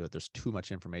can't listen to it. There's too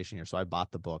much information here. So I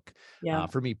bought the book. Yeah.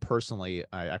 For me personally,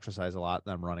 I exercise a lot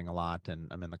and I'm running a lot and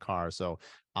I'm in the car. So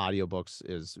audiobooks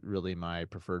is really my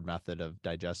preferred method of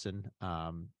digestion.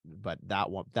 But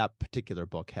that particular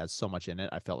book has so much in it.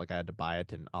 I felt like I had to buy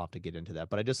it, and I'll have to get into that.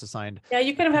 But I just assigned. Yeah,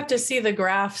 you kind of have to see the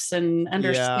graphs and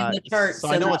understand the charts. So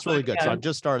I know it's really good. Yeah. So I've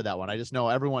just started that one. I just know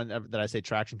everyone that I say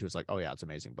Traction to is like, oh yeah, it's an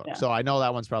amazing book. Yeah. So I know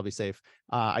that one's probably safe.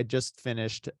 I just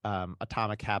finished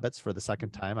Atomic Habits for the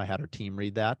second time. I had our team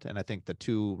read that. And I think the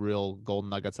two real golden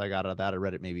nuggets I got out of that, I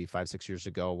read it maybe 5-6 years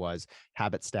ago, was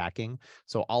habit stacking.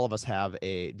 So all of us have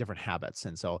different habits.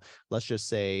 And so let's just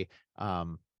say,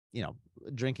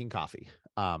 drinking coffee.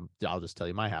 I'll just tell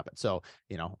you my habit. So,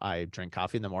 I drink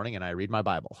coffee in the morning and I read my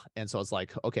Bible. And so it's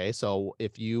like, okay, so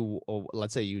if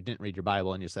let's say you didn't read your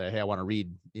Bible and you say, hey, I want to read,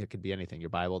 it could be anything,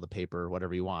 your Bible, the paper,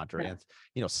 whatever you want, or,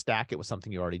 stack it with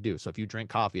something you already do. So if you drink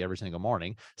coffee every single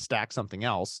morning, stack something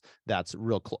else that's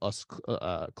real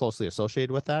closely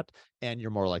associated with that, and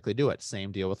you're more likely to do it.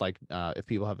 Same deal with if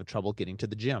people have trouble getting to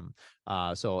the gym.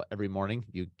 So every morning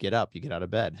you get up, you get out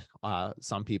of bed.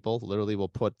 Some people literally will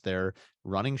put their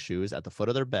running shoes at the foot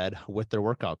of their bed with their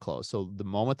workout clothes. So the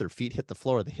moment their feet hit the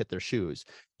floor, they hit their shoes.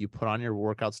 You put on your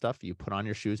workout stuff, you put on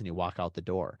your shoes, and you walk out the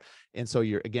door. And so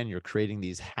you're creating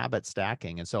these habit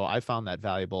stacking. And so I found that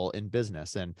valuable in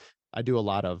business. And I do a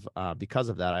lot of, because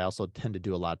of that, I also tend to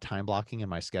do a lot of time blocking in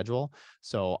my schedule.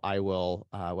 So I will,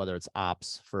 whether it's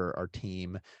ops for our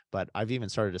team, but I've even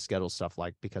started to schedule stuff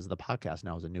like, because of the podcast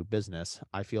now is a new business,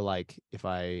 I feel like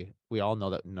we all know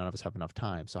that none of us have enough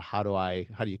time. So how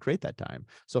do you create that time?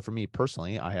 So for me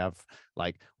personally, I have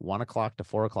like 1 o'clock to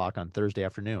 4 o'clock on Thursday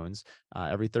afternoons.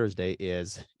 Every Thursday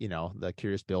is, the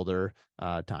Curious Builder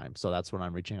time. So that's when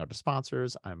I'm reaching out to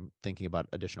sponsors. I'm thinking about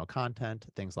additional content,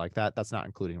 things like that. That's not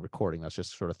including recording. That's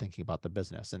just sort of thinking about the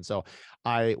business. And so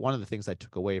one of the things I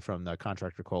took away from the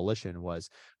Contractor Coalition was,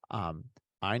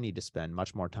 I need to spend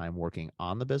much more time working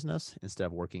on the business instead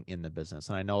of working in the business.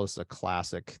 And I know this is a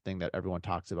classic thing that everyone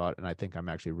talks about. And I think I'm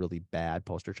actually a really bad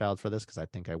poster child for this, because I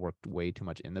think I worked way too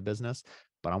much in the business,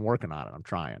 but I'm working on it. I'm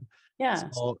trying. Yeah.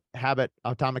 So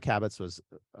Atomic Habits was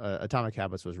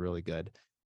really good.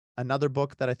 Another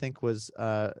book that I think was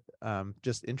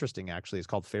just interesting, actually, is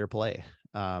called Fair Play.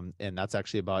 And that's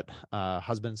actually about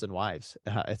husbands and wives.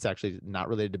 It's actually not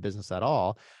related to business at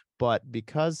all. But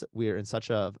because we're in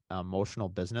such a emotional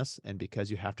business, and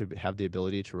because you have to have the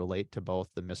ability to relate to both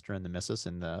the Mr. and the Mrs.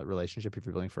 in the relationship if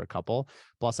you're building for a couple,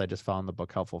 plus I just found the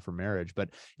book helpful for marriage, but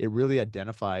it really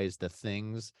identifies the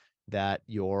things that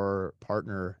your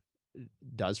partner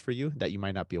does for you that you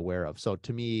might not be aware of. So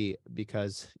to me,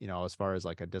 because, as far as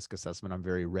like a DISC assessment, I'm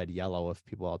very red yellow, if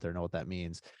people out there know what that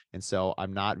means. And so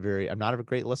I'm not a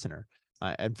great listener.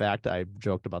 In fact, I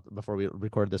joked about before we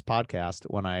recorded this podcast,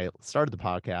 when I started the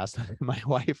podcast, my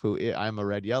wife, I'm a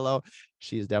red yellow,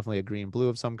 she is definitely a green blue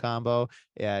of some combo.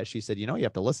 She said, you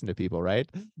have to listen to people, right?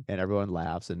 And everyone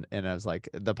laughs. And I was like,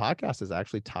 the podcast has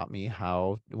actually taught me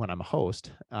how, when I'm a host,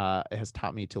 it has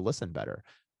taught me to listen better.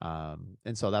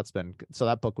 And so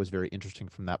that book was very interesting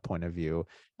from that point of view.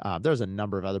 There's a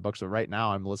number of other books, but right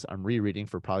now I'm rereading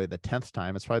for probably the 10th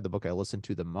time. It's probably the book I listen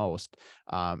to the most.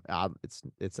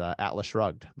 It's Atlas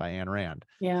Shrugged by Ayn Rand.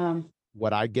 Yeah.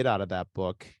 What I get out of that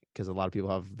book, because a lot of people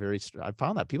I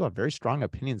found that people have very strong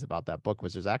opinions about that book,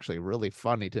 which is actually really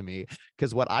funny to me,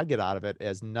 because what I get out of it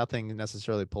is nothing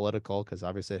necessarily political, because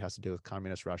obviously it has to do with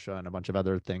communist Russia and a bunch of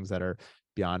other things that are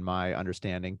beyond my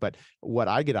understanding. But what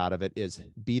I get out of it is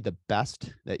be the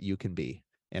best that you can be.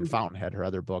 And Fountainhead, her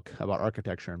other book about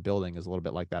architecture and building, is a little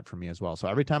bit like that for me as well. So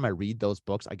every time I read those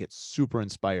books, I get super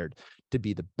inspired to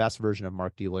be the best version of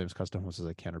Mark D. Williams Custom Homes as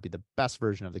I can, or be the best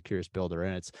version of the Curious Builder.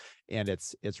 And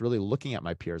it's really looking at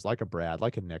my peers, like a Brad,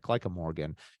 like a Nick, like a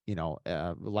Morgan,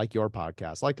 like your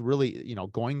podcast, like really,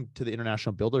 going to the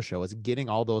International Builder Show, is getting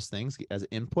all those things as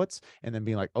inputs and then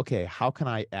being like, okay, how can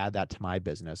I add that to my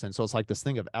business? And so it's like this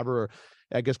thing of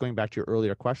I guess going back to your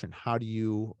earlier question,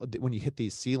 when you hit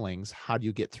these ceilings, how do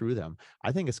you get through them?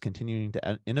 I think it's continuing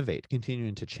to innovate,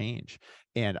 continuing to change.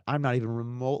 And I'm not even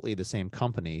remotely the same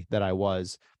company that I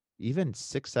was, even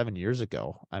 6-7 years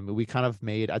ago. I mean, we kind of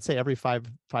made, I'd say every five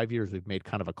years, we've made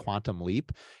kind of a quantum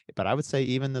leap. But I would say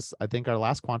even this, I think our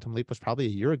last quantum leap was probably a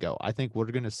year ago. I think we're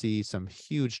going to see some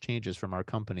huge changes from our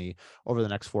company over the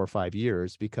next 4 or 5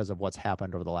 years because of what's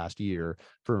happened over the last year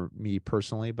for me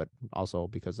personally, but also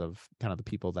because of kind of the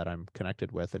people that I'm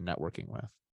connected with and networking with.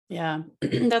 Yeah,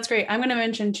 that's great. I'm going to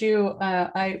mention too,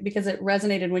 because it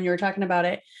resonated when you were talking about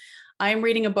it. I'm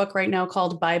reading a book right now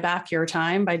called Buy Back Your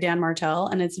Time by Dan Martell,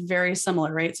 and it's very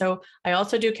similar, right? So I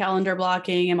also do calendar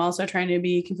blocking. I'm also trying to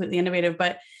be completely innovative,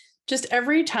 but just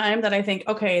every time that I think,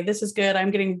 okay, this is good, I'm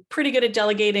getting pretty good at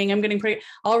delegating.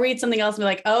 I'll read something else and be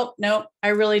like, oh, no,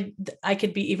 I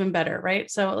could be even better, right?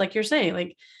 So like you're saying,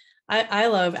 like, I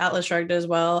love Atlas Shrugged as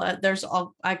well.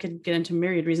 I could get into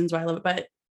myriad reasons why I love it, but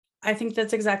I think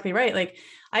that's exactly right. Like,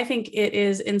 I think it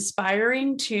is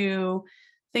inspiring to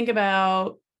think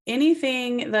about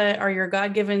anything that are your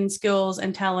God-given skills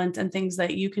and talents and things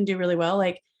that you can do really well.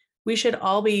 Like, we should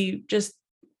all be just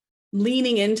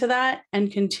leaning into that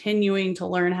and continuing to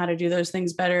learn how to do those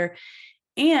things better.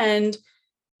 And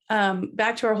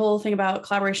back to our whole thing about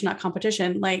collaboration, not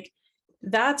competition, like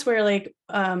that's where like,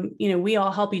 we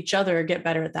all help each other get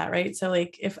better at that. Right. So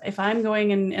like if I'm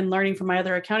going and learning from my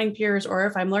other accounting peers, or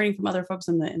if I'm learning from other folks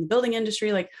in the building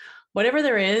industry, like whatever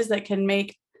there is that can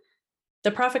make the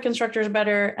profit constructors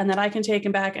better, and that I can take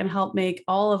them back and help make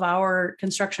all of our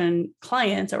construction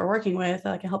clients that we're working with,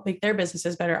 that I can help make their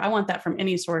businesses better. I want that from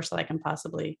any source that I can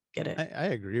possibly get it. I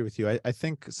agree with you. I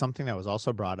think something that was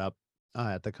also brought up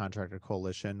at the Contractor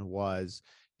Coalition was,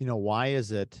 why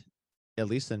is it, at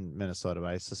least in Minnesota, but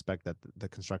I suspect that the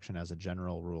construction as a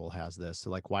general rule has this.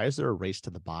 So like, why is there a race to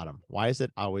the bottom? Why is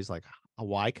it always like,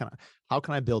 how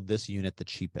can I build this unit the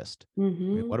cheapest? I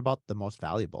mean, what about the most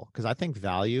valuable? Because I think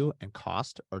value and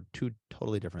cost are two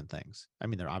totally different things. I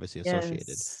mean, they're obviously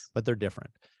associated, but they're different.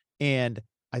 And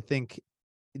I think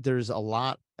there's a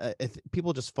lot,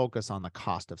 people just focus on the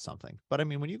cost of something. But I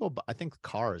mean, when you go, I think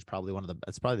car is probably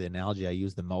it's probably the analogy I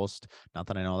use the most. Not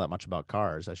that I know that much about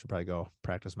cars. I should probably go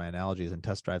practice my analogies and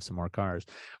test drive some more cars.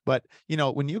 But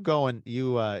when you go and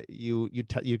you're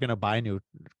going to buy a new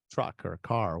truck or a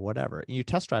car or whatever, and you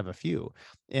test drive a few,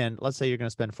 and let's say you're going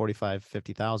to spend 45,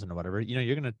 50,000 or whatever,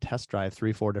 you're going to test drive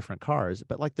 3-4 different cars,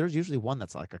 but like there's usually one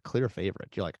that's like a clear favorite.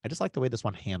 You're like, I just like the way this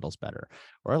one handles better,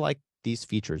 or I like these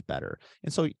features better.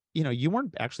 And so, you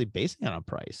weren't actually basing it on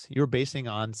price. You were basing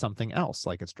on something else,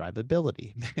 like its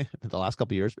drivability. The last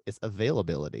couple of years, it's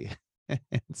availability.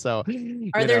 So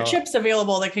are there chips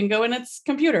available that can go in its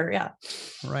computer? Yeah.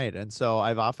 Right. And so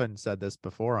I've often said this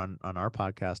before on our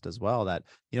podcast as well, that,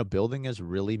 building is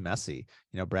really messy.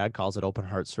 Brad calls it open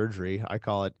heart surgery. I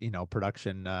call it,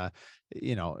 production,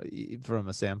 from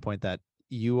a standpoint that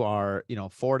you are,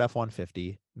 Ford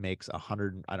F-150 makes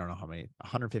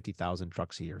 150,000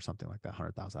 trucks a year, or something like that,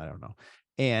 100,000, I don't know.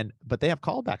 But they have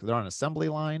callback. They're on an assembly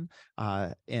line,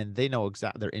 and they know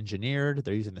exactly, they're engineered,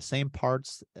 they're using the same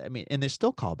parts. I mean, and there's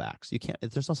still callbacks.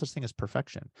 There's no such thing as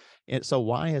perfection. And so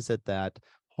why is it that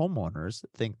homeowners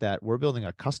think that we're building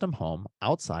a custom home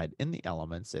outside in the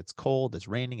elements? It's cold, it's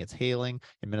raining, it's hailing.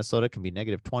 In Minnesota, it can be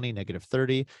 -20,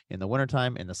 -30 in the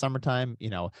wintertime. In the summertime,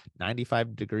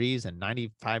 95 degrees and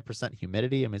 95%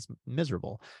 humidity. I mean, it's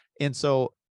miserable. And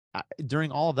so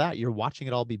during all of that, you're watching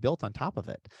it all be built on top of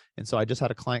it. And so I just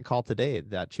had a client call today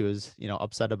that she was,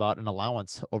 upset about an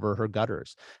allowance over her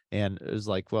gutters. And it was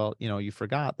like, well, you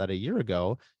forgot that a year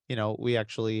ago, we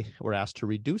actually were asked to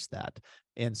reduce that.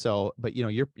 And so, but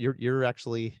you're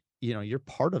actually, you're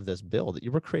part of this build.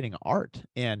 You were creating art.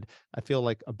 And I feel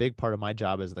like a big part of my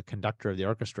job as the conductor of the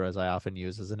orchestra, as I often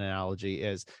use as an analogy,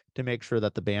 is to make sure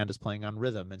that the band is playing on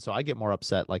rhythm. And so I get more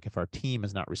upset, like if our team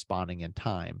is not responding in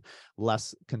time,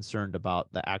 less concerned about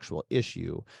the actual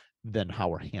issue than how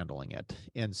we're handling it.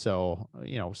 And so,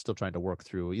 still trying to work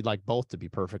through, you'd like both to be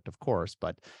perfect, of course,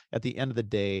 but at the end of the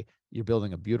day, you're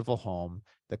building a beautiful home.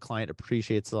 The client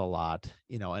appreciates it a lot,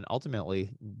 and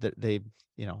ultimately they,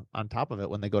 on top of it,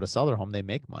 when they go to sell their home, they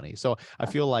make money. So I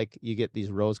feel like you get these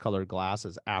rose-colored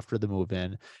glasses after the move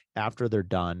in, after they're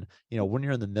done. When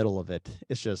you're in the middle of it,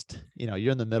 it's just,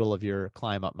 you're in the middle of your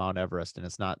climb up Mount Everest, and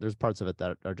there's parts of it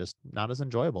that are just not as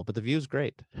enjoyable, but the view is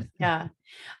great. Yeah.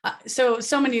 So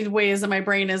many ways that my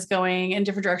brain is going in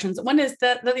different directions. One is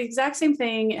that the exact same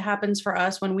thing happens for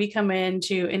us when we come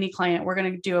into any client. We're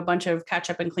going to do a bunch of catch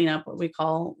up and clean up, what we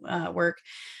call work.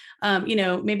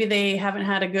 Maybe they haven't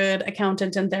had a good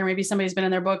accountant in there. Maybe somebody's been in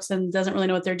their books and doesn't really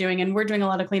know what they're doing. And we're doing a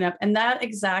lot of cleanup. And that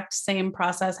exact same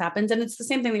process happens. And it's the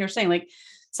same thing that you're saying. Like,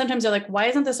 sometimes they're like, why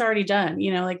isn't this already done?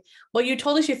 Like, well, you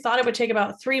told us you thought it would take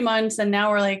about 3 months, and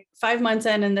now we're like 5 months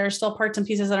in and there's still parts and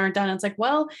pieces that aren't done. And it's like,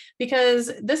 well,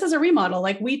 because this is a remodel.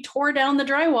 Like, we tore down the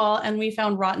drywall and we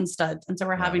found rotten studs. And so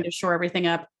we're having to shore everything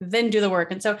up, then do the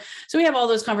work. And so we have all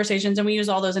those conversations and we use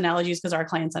all those analogies because our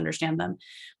clients understand them.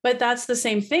 But that's the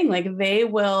same thing. Like, they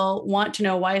will want to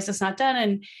know, why is this not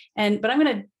done? But I'm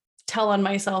going to tell on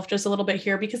myself just a little bit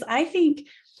here, because I think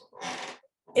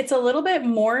it's a little bit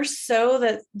more so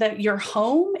that your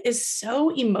home is so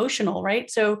emotional,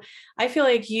 right? So I feel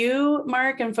like you,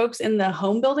 Mark, and folks in the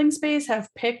home building space have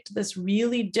picked this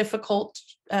really difficult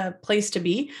place to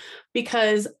be,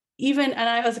 because and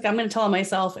I was like, I'm going to tell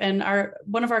myself, and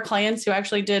one of our clients who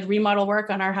actually did remodel work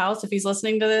on our house, if he's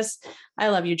listening to this, I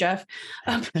love you, Jeff.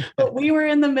 But we were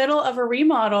in the middle of a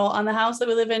remodel on the house that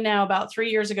we live in now about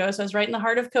 3 years ago. So it was right in the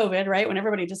heart of COVID, right? When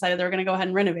everybody decided they were going to go ahead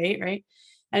and renovate, right?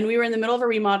 And we were in the middle of a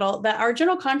remodel that our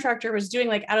general contractor was doing,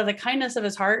 like, out of the kindness of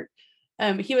his heart.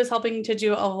 He was helping to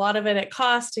do a lot of it at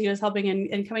cost. He was helping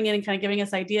and coming in and kind of giving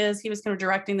us ideas. He was kind of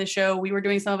directing the show. We were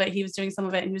doing some of it. He was doing some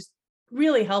of it. And he was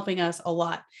really helping us a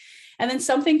lot. And then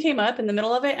something came up in the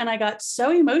middle of it, and I got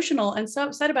so emotional and so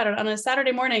upset about it. On a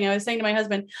Saturday morning, I was saying to my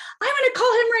husband, I'm going to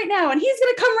call him right now, and he's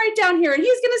going to come right down here, and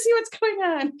he's going to see what's going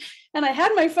on. And I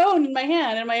had my phone in my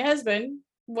hand, and my husband,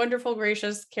 wonderful,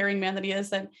 gracious, caring man that he is,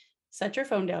 said, set your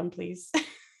phone down, please.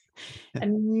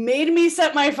 And made me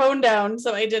set my phone down.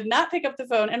 So I did not pick up the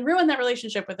phone and ruin that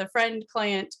relationship with a friend,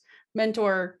 client,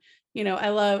 mentor. I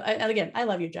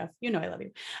love you, Jeff. I love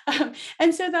you.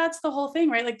 And so that's the whole thing,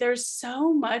 right? Like, there's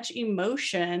so much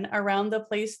emotion around the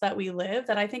place that we live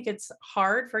that I think it's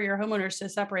hard for your homeowners to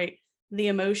separate the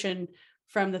emotion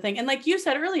from the thing. And like you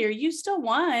said earlier, you still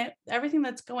want everything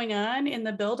that's going on in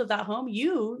the build of that home.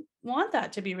 You want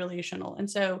that to be relational. And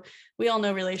so we all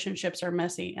know relationships are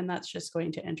messy, and that's just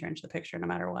going to enter into the picture no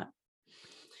matter what.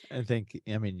 I think,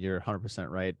 you're 100%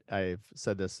 right. I've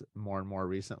said this more and more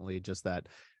recently, just that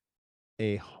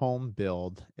a home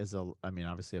build is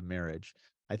obviously a marriage.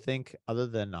 I think other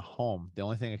than a home, the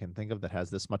only thing I can think of that has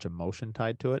this much emotion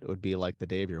tied to it would be like the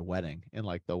day of your wedding and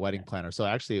like the wedding planner. So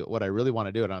actually what I really want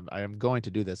to do, and I am going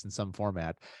to do this in some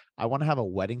format, I want to have a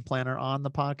wedding planner on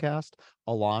the podcast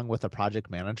along with a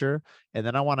project manager. And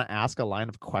then I want to ask a line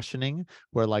of questioning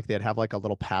where like they'd have like a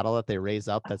little paddle that they raise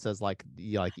up that says like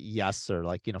yes, or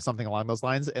like, something along those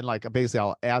lines. And like basically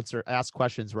I'll ask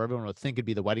questions where everyone would think it'd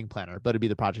be the wedding planner, but it'd be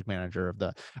the project manager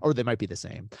or they might be the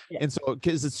same. Yeah. And so,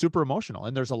 because it's super emotional.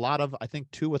 And there's a lot of, I think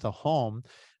too, with a home,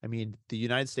 the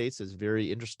United States is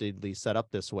very interestingly set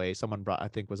up this way. Someone I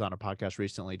think was on a podcast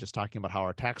recently just talking about how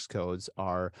our tax codes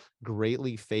are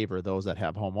greatly favor those that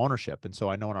have home ownership. And so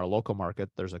I know in our local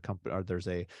market, there's a company,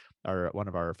 or one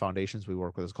of our foundations we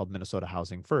work with is called Minnesota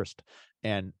Housing First.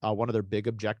 And one of their big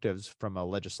objectives from a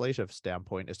legislative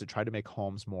standpoint is to try to make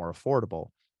homes more affordable.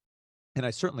 And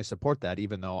I certainly support that,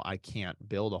 even though I can't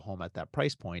build a home at that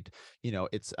price point.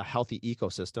 It's a healthy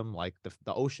ecosystem like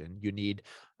the ocean. We need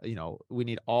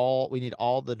all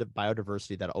the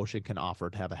biodiversity that ocean can offer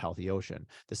to have a healthy ocean.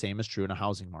 The same is true in a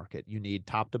housing market. You need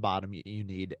top to bottom. You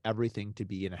need everything to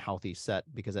be in a healthy set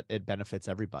because it benefits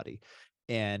everybody.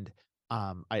 And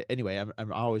I'm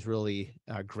always really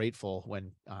grateful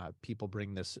when people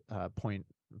bring this point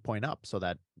up so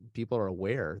that people are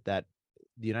aware that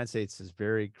the United States is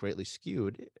very greatly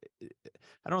skewed.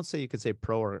 I don't say you could say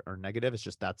pro or negative. It's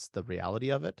just that's the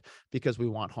reality of it because we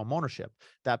want home ownership.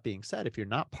 That being said, if you're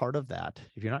not part of that,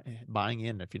 if you're not buying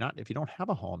in, if you don't have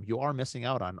a home, you are missing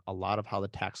out on a lot of how the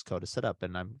tax code is set up.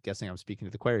 And I'm guessing I'm speaking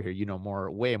to the choir here. You know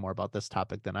way more about this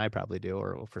topic than I probably do,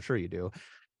 or for sure you do.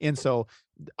 And so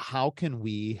how can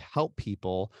we help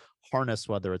people harness,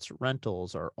 whether it's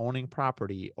rentals or owning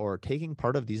property or taking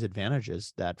part of these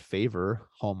advantages that favor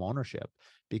home ownership?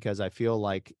 Because I feel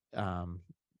like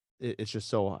it's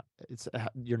just it's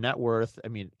your net worth.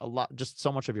 Just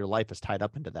so much of your life is tied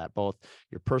up into that, both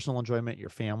your personal enjoyment, your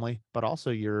family, but also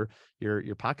your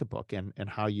pocketbook and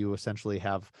how you essentially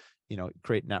have,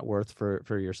 create net worth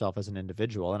for yourself as an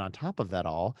individual. And on top of that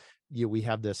all, we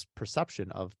have this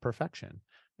perception of perfection.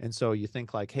 And so you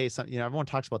think like, hey, everyone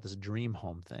talks about this dream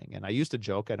home thing. And I used to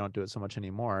joke, I don't do it so much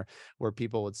anymore, where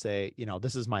people would say,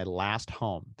 this is my last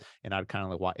home. And I'd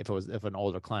kind of like, if an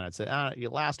older client, I'd say,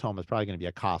 your last home is probably going to be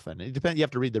a coffin. It depends. You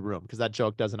have to read the room because that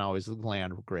joke doesn't always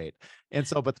land great. And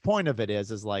so, but the point of it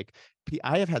is like,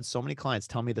 I have had so many clients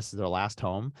tell me this is their last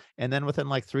home. And then within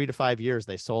like 3 to 5 years,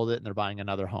 they sold it and they're buying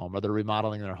another home or they're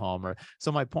remodeling their home.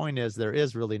 So my point is there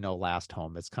is really no last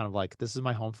home. It's kind of like, this is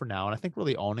my home for now. And I think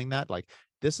really owning that, like,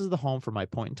 this is the home for my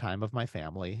point in time of my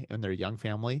family and their young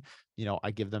family.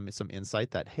 I give them some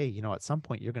insight that, hey, at some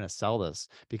point you're going to sell this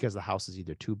because the house is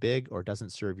either too big or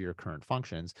doesn't serve your current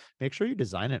functions. Make sure you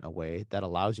design it in a way that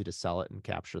allows you to sell it and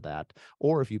capture that.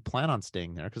 Or if you plan on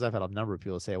staying there, because I've had a number of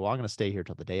people say, well, I'm going to stay here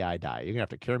till the day I die. You're going to have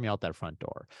to carry me out that front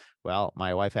door. Well,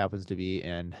 my wife happens to be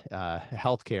in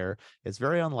healthcare. It's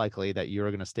very unlikely that you're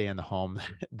going to stay in the home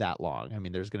that long. I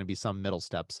mean, there's going to be some middle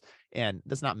steps, and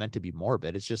that's not meant to be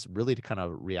morbid. It's just really to kind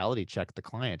of reality check the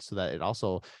client so that it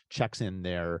also checks in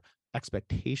their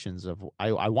expectations of,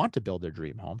 I want to build their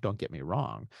dream home. Don't get me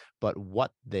wrong, but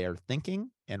what they're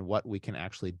thinking and what we can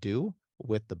actually do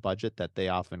with the budget that they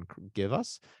often give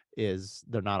us is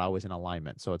they're not always in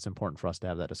alignment. So it's important for us to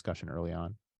have that discussion early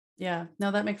on. Yeah, no,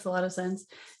 that makes a lot of sense.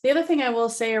 The other thing I will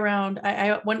say around,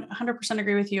 I 100%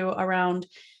 agree with you around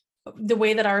the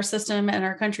way that our system and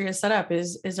our country is set up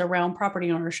is around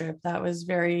property ownership. That was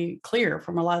very clear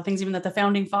from a lot of things, even that the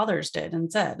founding fathers did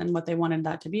and said, and what they wanted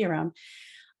that to be around.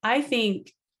 I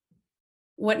think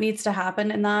what needs to happen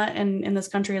in that and in this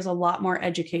country is a lot more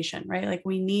education, right? Like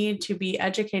we need to be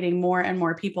educating more and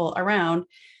more people around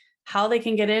how they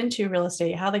can get into real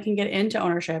estate, how they can get into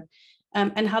ownership,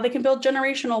 and how they can build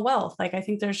generational wealth. Like, I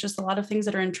think there's just a lot of things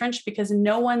that are entrenched because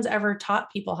no one's ever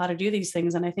taught people how to do these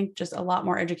things. And I think just a lot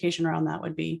more education around that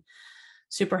would be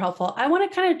super helpful. I want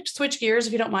to kind of switch gears,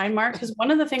 if you don't mind, Mark, because one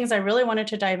of the things I really wanted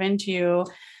to dive into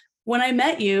when I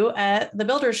met you at the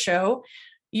Builders Show,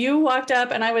 you walked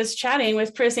up and I was chatting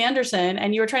with Chris Anderson,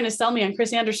 and you were trying to sell me on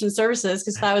Chris Anderson's services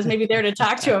because I was maybe there to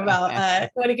talk to him about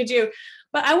what he could do.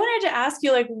 But I wanted to ask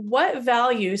you, like, what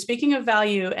value, speaking of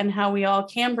value and how we all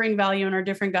can bring value in our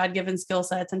different God-given skill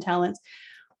sets and talents,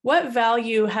 what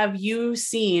value have you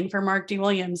seen for Mark D.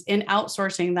 Williams in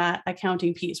outsourcing that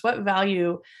accounting piece? What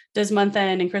value does Month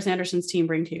End and Chris Anderson's team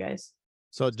bring to you guys?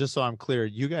 So just so I'm clear,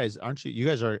 you guys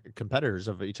are competitors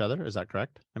of each other. Is that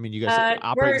correct? I mean, you guys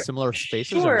operate in similar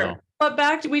spaces, sure, or no? But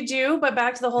back to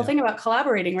the whole thing about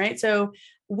collaborating, right? So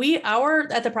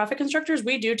at the Profit Constructors,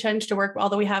 we do tend to work,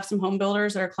 although we have some home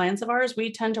builders that are clients of ours,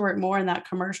 we tend to work more in that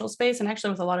commercial space and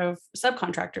actually with a lot of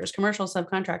commercial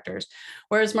subcontractors,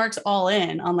 whereas Mark's all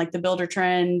in on like the builder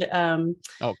trend,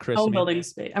 Chris, home building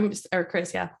space.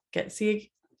 Chris, yeah.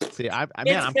 It's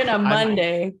been a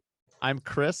Monday. I'm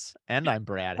Chris and I'm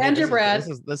Brad. And you're Brad.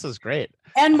 This is great.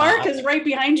 And Mark is right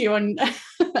behind you, and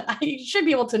you should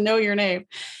be able to know your name.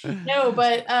 No,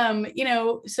 but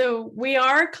so we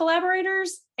are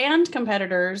collaborators and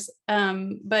competitors.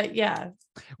 But yeah.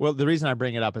 Well, the reason I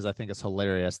bring it up is I think it's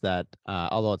hilarious that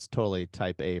although it's totally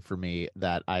type A for me,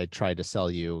 that I tried to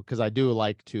sell you, because I do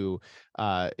like to,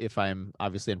 if I'm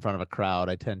obviously in front of a crowd,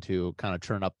 I tend to kind of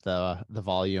turn up the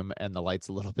volume and the lights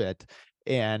a little bit.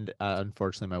 And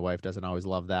unfortunately, my wife doesn't always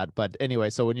love that. But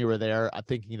anyway, so when you were there,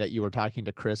 thinking that you were talking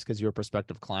to Chris because you're a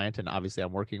prospective client, and obviously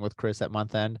I'm working with Chris at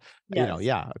Month End, yes.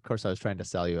 Of course I was trying to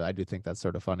sell you. I do think that's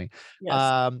sort of funny.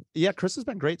 Yes. Chris has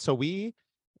been great. So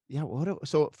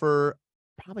so for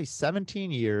probably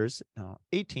 18 years,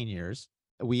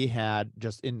 we had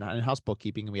just in house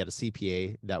bookkeeping, we had a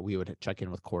CPA that we would check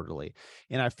in with quarterly.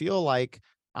 And I feel like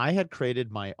I had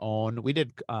created my own, we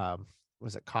did,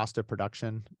 was it cost of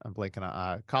production? I'm blanking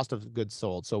on cost of goods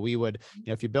sold. So we would,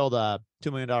 if you build a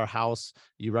 $2 million house,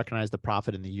 you recognize the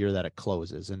profit in the year that it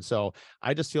closes. And so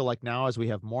I just feel like now as we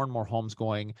have more and more homes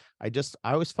going, I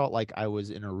always felt like I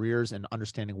was in arrears and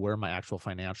understanding where my actual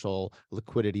financial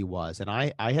liquidity was. And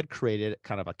I had created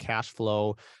kind of a cash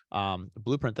flow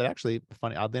blueprint that actually,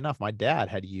 oddly enough, my dad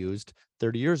had used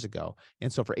 30 years ago.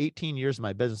 And so for 18 years of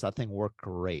my business, that thing worked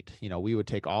great. We would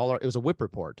take it was a WIP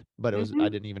report, but it was, I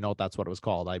didn't even know that's what it was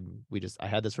called. I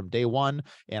had this from day one,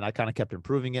 and I kind of kept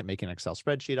improving it, making an Excel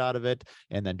spreadsheet out of it,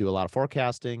 and then do a lot of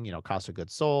forecasting, cost of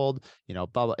goods sold, blah,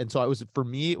 blah. And so for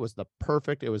me, it was the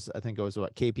perfect, I think it was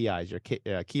what KPIs,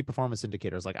 your key performance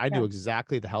indicators. Like I knew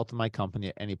exactly the health of my company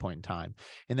at any point in time.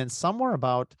 And then somewhere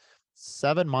about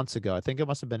 7 months ago, I think it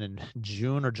must have been in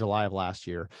June or July of last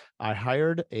year,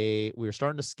 we were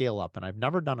starting to scale up, and I've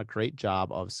never done a great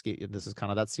job of this is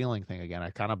kind of that ceiling thing again.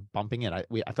 I kind of bumping it.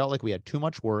 I felt like we had too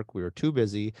much work. We were too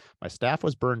busy. My staff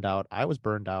was burned out. I was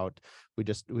burned out.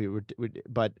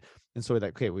 And so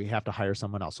okay, we have to hire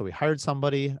someone else. So we hired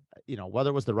somebody, whether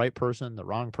it was the right person, the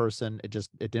wrong person, it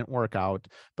didn't work out,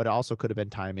 but it also could have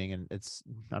been timing. And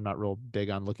I'm not real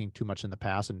big on looking too much in the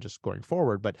past and just going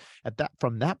forward. But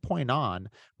from that point on,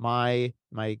 my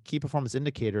key performance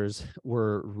indicators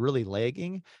were really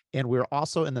lagging. And we were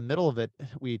also in the middle of it.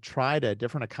 We tried a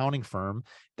different accounting firm.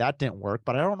 That didn't work,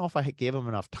 but I don't know if I gave them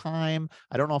enough time.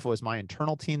 I don't know if it was my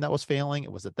internal team that was failing.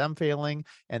 Was it them failing?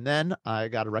 And then I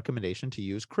got a recommendation to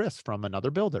use Chris from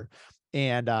another builder.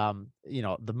 And,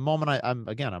 the moment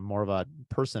I'm more of a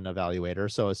person evaluator.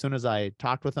 So as soon as I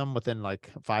talked with him within like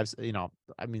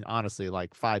honestly,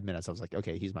 like 5 minutes, I was like,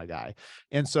 okay, he's my guy.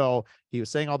 And so he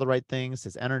was saying all the right things,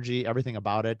 his energy, everything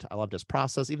about it. I loved his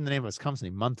process, even the name of his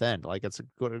company, Month End. Like it's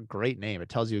a great name. It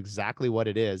tells you exactly what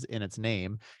it is in its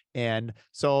name. And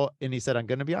he said, I'm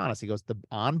going to be honest. He goes, the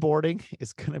onboarding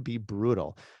is going to be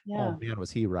brutal. Yeah. Oh man,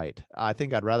 was he right? I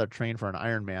think I'd rather train for an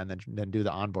Ironman than do the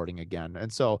onboarding again.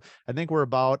 And so I think we're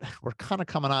kind of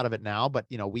coming out of it now, but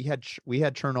we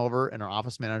had turnover in our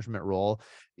office management role,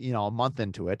 a month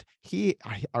into it.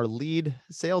 Our lead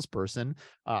salesperson,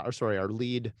 our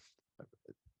lead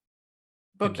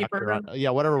conductor,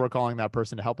 Bookkeeper. whatever we're calling that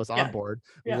person to help us Yeah. onboard,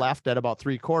 Yeah. left at about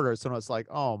 3/4. So it's like,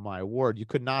 oh my word, you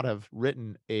could not have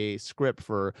written a script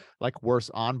for like worse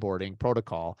onboarding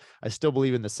protocol. I still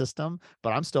believe in the system,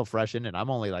 but I'm still fresh in it. I'm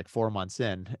only like 4 months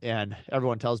in, and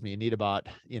everyone tells me you need about,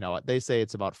 they say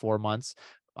it's about 4 months.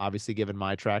 Obviously, given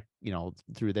my track,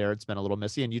 through there, it's been a little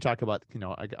messy. And you talk about,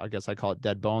 I guess I call it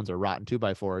dead bones or rotten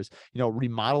 2x4s,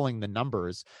 remodeling the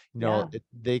numbers. Yeah.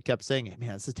 They kept saying,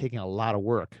 man, this is taking a lot of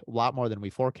work, a lot more than we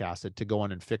forecasted to go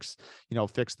in and fix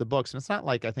the books. And it's not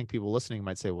like, I think people listening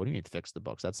might say, what do you mean fix the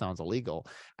books? That sounds illegal.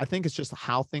 I think it's just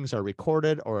how things are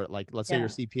recorded, or like, let's say your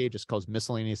CPA just calls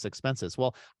miscellaneous expenses.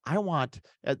 Well,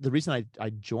 the reason I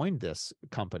joined this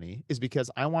company is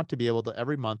because I want to be able to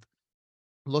every month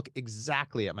look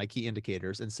exactly at my key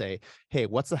indicators and say, hey,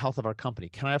 what's the health of our company?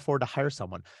 Can I afford to hire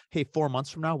someone? Hey, 4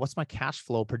 months from now, what's my cash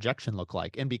flow projection look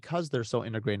like? And because they're so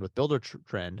integrated with Builder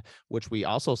Trend, which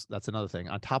that's another thing,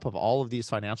 on top of all of these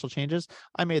financial changes,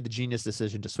 I made the genius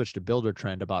decision to switch to Builder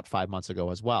Trend about 5 months ago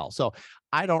as well. So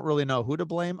I don't really know who to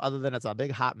blame, other than it's a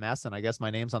big hot mess. And I guess my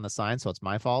name's on the sign, so it's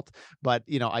my fault. But,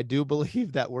 I do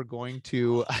believe that we're going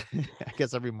to, I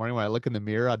guess every morning when I look in the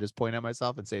mirror, I'll just point at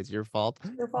myself and say, it's your fault.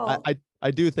 Your fault. I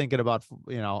do think it about,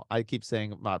 I keep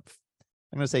saying about,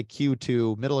 I'm going to say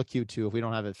Q2, middle of Q2. If we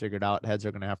don't have it figured out, heads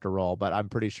are going to have to roll, but I'm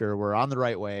pretty sure we're on the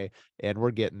right way and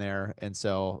we're getting there. And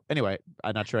so anyway,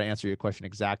 I'm not sure I answered your question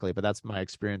exactly, but that's my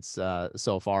experience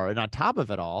so far. And on top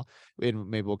of it all, and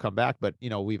maybe we'll come back, but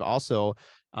we've also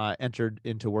entered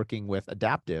into working with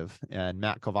Adaptive, and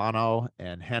Matt Covano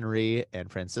and Henry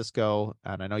and Francisco.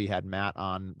 And I know you had Matt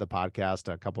on the podcast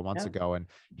a couple months ago, and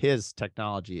his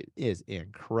technology is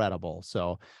incredible.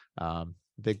 So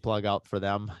big plug out for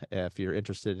them. If you're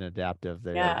interested in Adaptive,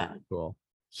 they are very cool.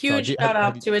 Huge shout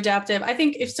out to Adaptive. I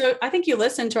think you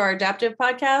listened to our Adaptive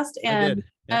podcast, and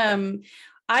I did. Yep.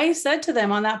 I said to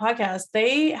them on that podcast,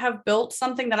 they have built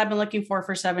something that I've been looking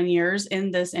for 7 years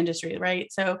in this industry, right?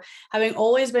 So having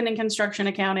always been in construction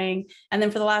accounting, and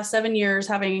then for the last 7 years,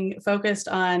 having focused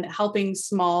on helping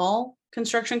small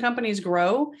construction companies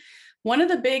grow, one of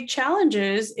the big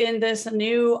challenges in this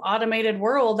new automated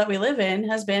world that we live in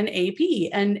has been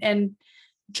AP and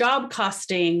job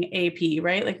costing AP,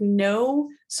 right? Like no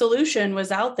solution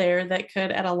was out there that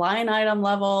could, at a line item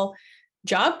level,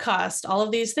 job cost, all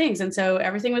of these things. And so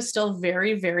everything was still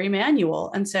very, very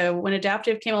manual. And so when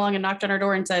Adaptive came along and knocked on our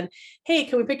door and said, hey,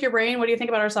 can we pick your brain? What do you think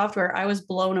about our software? I was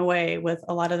blown away with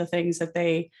a lot of the things that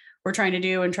they were trying to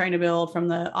do and trying to build from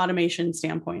the automation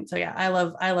standpoint. So yeah, I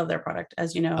love their product,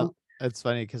 as you know. It's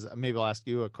funny because maybe I'll ask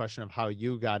you a question of how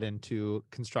you got into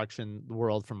construction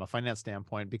world from a finance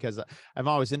standpoint, because I'm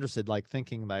always interested, like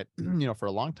thinking that, for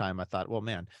a long time, I thought, well,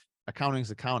 man, accounting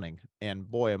is accounting. And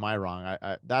boy, am I wrong.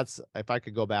 That's, if I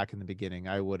could go back in the beginning,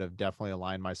 I would have definitely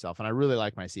aligned myself. And I really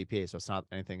like my CPA. So it's not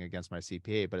anything against my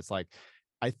CPA, but it's like,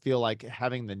 I feel like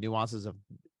having the nuances of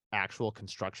actual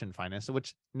construction finance,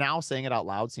 which now saying it out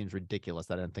loud seems ridiculous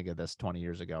that I didn't think of this 20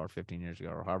 years ago or 15 years ago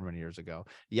or however many years ago.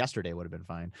 Yesterday would have been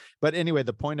fine. But anyway,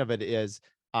 the point of it is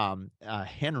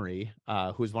Henry,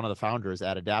 who's one of the founders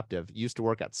at Adaptive, used to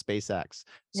work at SpaceX.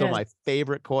 So my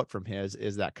favorite quote from his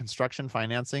is that construction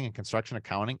financing and construction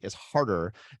accounting is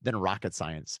harder than rocket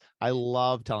science. I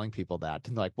love telling people that.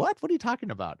 And they're like, what are you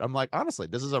talking about? I'm like, honestly,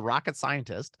 this is a rocket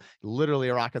scientist, literally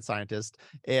a rocket scientist.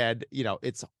 And,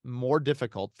 it's more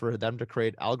difficult for them to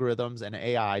create algorithms and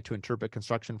AI to interpret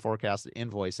construction forecast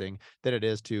invoicing than it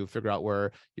is to figure out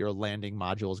where your landing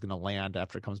module is going to land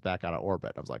after it comes back out of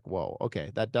orbit. I was like, whoa,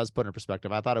 okay, that does put in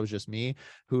perspective. I thought it was just me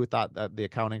who thought that the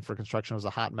accounting for construction was a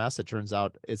hot mess. It turns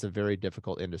out it's a very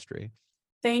difficult industry.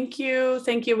 Thank you.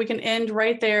 We can end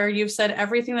right there. You've said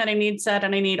everything that I need said,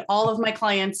 and I need all of my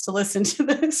clients to listen to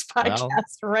this podcast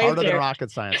right harder there. Than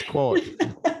rocket science, quote.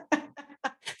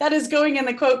 That is going in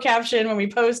the quote caption when we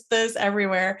post this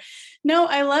everywhere. No,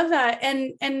 I love that.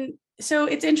 And so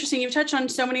it's interesting. You've touched on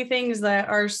so many things that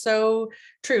are so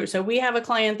true. So we have a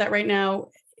client that right now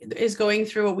is going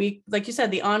through a week, like you said,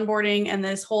 the onboarding and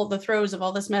the throes of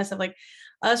all this mess of like,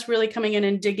 us really coming in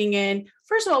and digging in.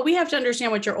 First of all, we have to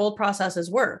understand what your old processes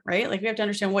were, right? Like we have to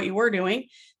understand what you were doing.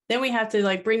 Then we have to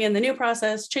like bring in the new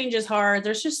process. Change is hard.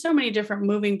 There's just so many different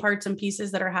moving parts and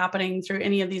pieces that are happening through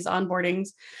any of these onboardings,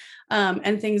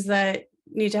 and things that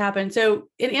need to happen. So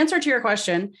in answer to your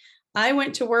question, I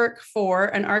went to work for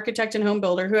an architect and home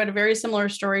builder who had a very similar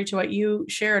story to what you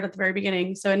shared at the very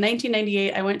beginning. So in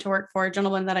 1998, I went to work for a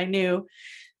gentleman that I knew,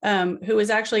 who was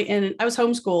actually I was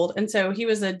homeschooled. And so he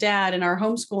was a dad in our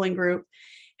homeschooling group.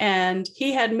 And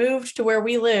he had moved to where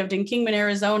we lived in Kingman,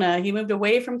 Arizona. He moved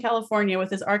away from California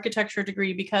with his architecture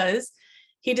degree because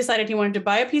he decided he wanted to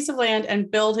buy a piece of land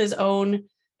and build his own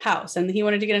house. And he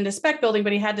wanted to get into spec building,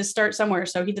 but he had to start somewhere.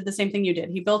 So he did the same thing you did.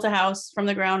 He built a house from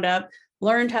the ground up,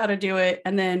 learned how to do it,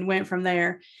 and then went from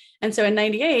there. And so in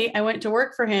 98, I went to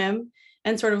work for him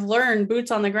and sort of learned boots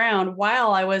on the ground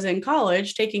while I was in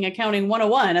college, taking accounting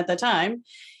 101 at the time,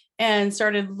 and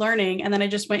started learning. And then I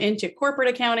just went into corporate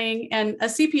accounting, and a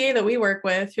CPA that we work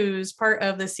with, who's part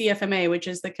of the CFMA, which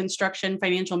is the Construction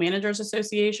Financial Managers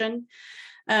Association.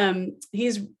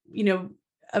 He's,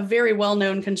 a very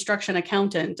well-known construction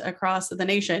accountant across the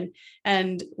nation.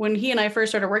 And when he and I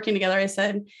first started working together, I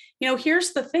said,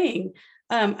 here's the thing.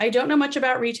 I don't know much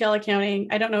about retail accounting.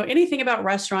 I don't know anything about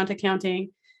restaurant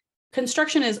accounting.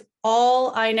 Construction is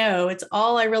all I know. It's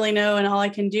all I really know and all I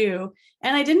can do.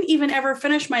 And I didn't even ever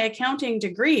finish my accounting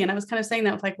degree. And I was kind of saying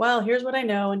that with like, well, here's what I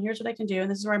know and here's what I can do. And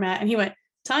this is where I'm at. And he went,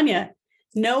 Tanya,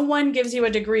 no one gives you a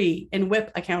degree in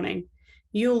WIP accounting.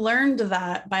 You learned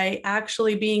that by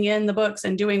actually being in the books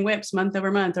and doing WIPs month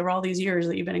over month over all these years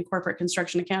that you've been in corporate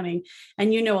construction accounting.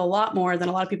 And you know a lot more than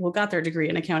a lot of people who got their degree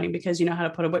in accounting because you know how to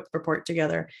put a WIP report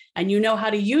together and you know how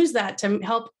to use that to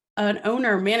help an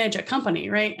owner manage a company,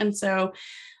 right? And so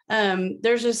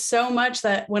there's just so much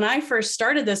that when I first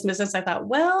started this business, I thought,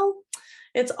 well,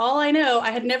 it's all I know.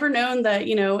 I had never known that,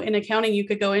 in accounting, you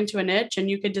could go into a niche and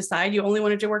you could decide you only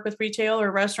wanted to work with retail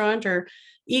or restaurant or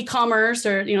e-commerce,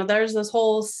 or, there's this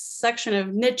whole section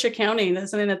of niche accounting.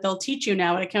 That's something that they'll teach you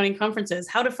now at accounting conferences,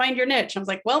 how to find your niche. I was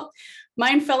like, well,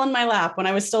 mine fell in my lap when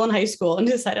I was still in high school and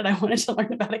decided I wanted to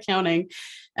learn about accounting.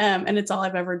 And it's all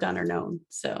I've ever done or known.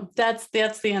 So that's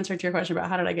the answer to your question about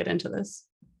how did I get into this?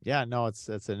 Yeah, no, it's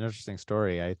an interesting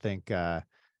story. I think, I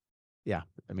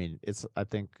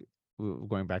think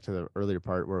going back to the earlier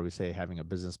part where we say having a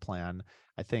business plan,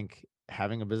 I think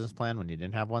having a business plan when you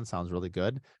didn't have one sounds really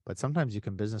good, but sometimes you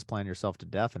can business plan yourself to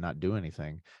death and not do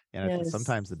anything. And I think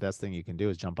sometimes the best thing you can do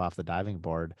is jump off the diving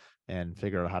board and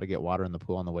figure out how to get water in the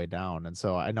pool on the way down. And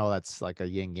so I know that's like a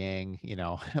yin yang,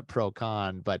 pro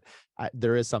con, but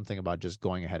there is something about just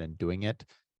going ahead and doing it.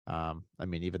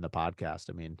 Even the podcast,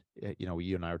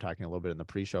 you and I were talking a little bit in the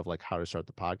pre-show of like how to start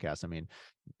the podcast.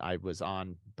 I was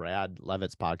on Brad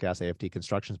Levitt's podcast, AFT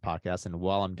Construction's podcast. And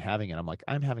while I'm having it, I'm like,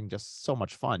 I'm having just so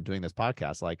much fun doing this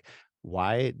podcast. Like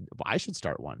why I should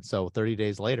start one. So 30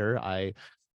 days later, I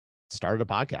started a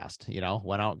podcast,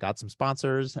 went out, got some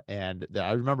sponsors. And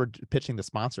I remember pitching the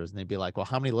sponsors and they'd be like, well,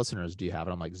 how many listeners do you have?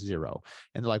 And I'm like, 0.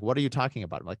 And they're like, what are you talking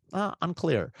about? I'm like,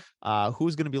 unclear.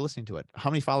 Who's going to be listening to it? How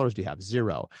many followers do you have?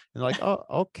 0. And they're like, oh,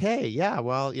 okay. Yeah.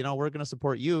 Well, we're going to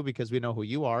support you because we know who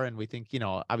you are. And we think,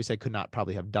 obviously I could not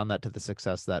probably have done that to the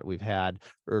success that we've had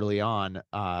early on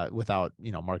without,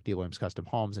 Mark D. Williams Custom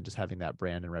Homes and just having that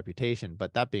brand and reputation.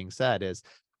 But that being said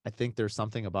I think there's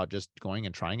something about just going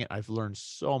and trying it. I've learned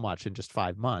so much in just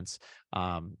 5 months,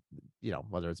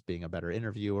 whether it's being a better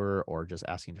interviewer or just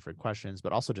asking different questions,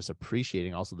 but also just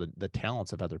appreciating also the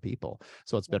talents of other people.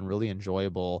 So it's been really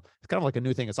enjoyable. It's kind of like a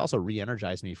new thing. It's also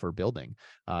re-energized me for building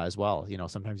as well.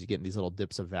 Sometimes you get in these little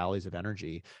dips of valleys of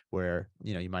energy where,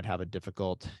 you might have a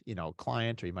difficult,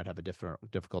 client, or you might have a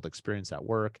difficult experience at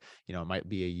work. It might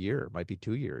be a year, it might be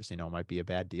 2 years, it might be a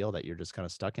bad deal that you're just kind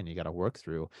of stuck in, you got to work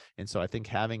through. And so I think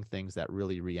having things that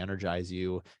really re-energize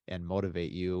you and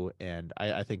motivate you. And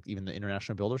I think even the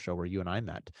International Builder Show where you and I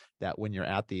met, that when you're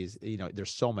at these,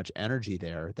 there's so much energy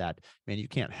there that, man, you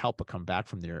can't help but come back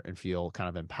from there and feel kind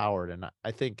of empowered. And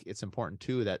I think it's important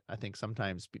too, that I think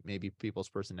sometimes maybe people's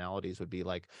personalities would be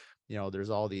like, there's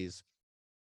all these,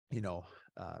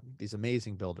 these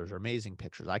amazing builders or amazing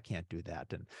pictures. I can't do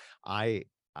that. And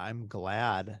I'm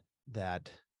glad that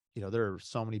there are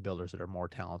so many builders that are more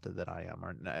talented than I am,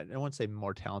 or I wouldn't say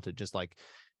more talented, just like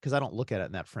because I don't look at it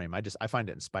in that frame. I find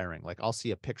it inspiring. Like I'll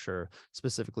see a picture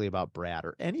specifically about Brad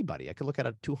or anybody. I could look at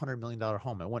a $200 million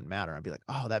home. It wouldn't matter. I'd be like,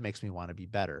 oh, that makes me want to be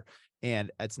better.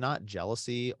 And it's not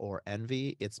jealousy or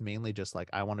envy. It's mainly just like,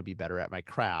 I want to be better at my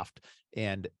craft.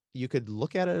 And you could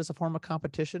look at it as a form of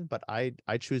competition, but I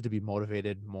choose to be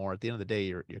motivated more. At the end of the day,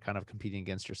 you're kind of competing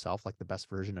against yourself, like the best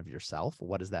version of yourself.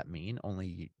 What does that mean?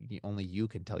 Only you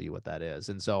can tell you what that is.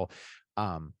 And so,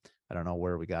 I don't know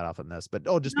where we got off on this, but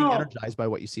just being energized by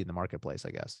what you see in the marketplace,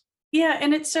 I guess. Yeah.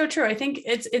 And it's so true. I think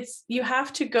it's, you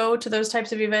have to go to those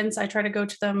types of events. I try to go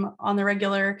to them on the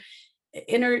regular.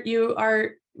 You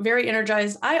are very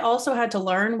energized. I also had to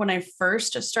learn when I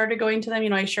first started going to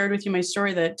them. I shared with you my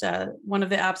story that one of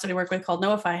the apps that I work with called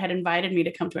Notify had invited me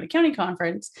to come to an accounting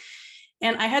conference.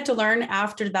 And I had to learn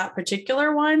after that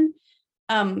particular one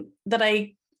that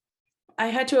I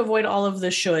had to avoid all of the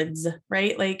shoulds,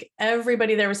 right? Like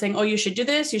everybody there was saying, oh, you should do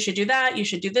this, you should do that, you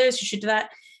should do this, you should do that.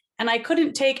 And I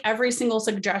couldn't take every single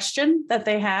suggestion that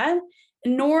they had,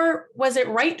 nor was it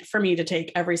right for me to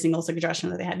take every single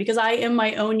suggestion that they had, because I am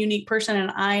my own unique person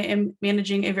and I am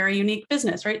managing a very unique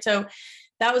business, right? So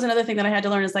that was another thing that I had to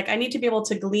learn, is like, I need to be able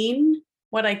to glean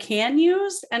what I can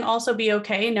use and also be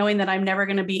okay knowing that I'm never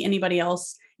going to be anybody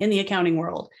else in the accounting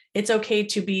world. It's okay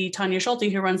to be Tanya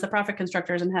Schulte, who runs the Profit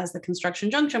Constructors and has the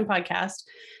Construction Junction podcast,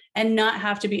 and not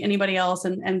have to be anybody else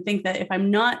and think that if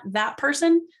I'm not that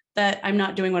person, that I'm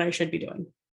not doing what I should be doing.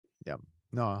 Yeah,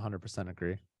 no, 100%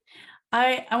 agree.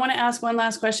 I want to ask one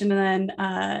last question and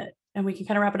then and we can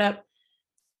kind of wrap it up.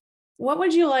 What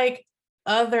would you like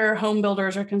other home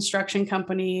builders or construction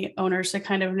company owners to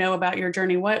kind of know about your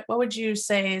journey? What would you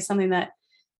say is something that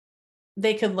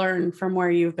they could learn from where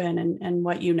you've been and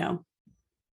what you know?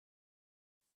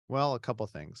 Well, a couple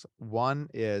things. One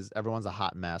is everyone's a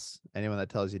hot mess. Anyone that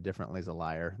tells you differently is a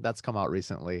liar. That's come out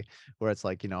recently, where it's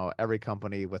like, every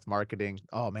company with marketing,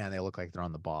 oh man, they look like they're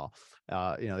on the ball.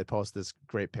 They post this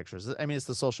great pictures. I mean, it's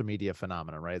the social media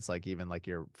phenomenon, right? It's like even like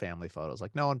your family photos,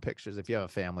 like no one pictures. If you have a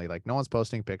family, like no one's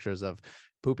posting pictures of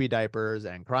poopy diapers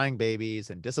and crying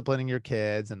babies and disciplining your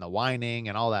kids and the whining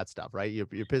and all that stuff, right?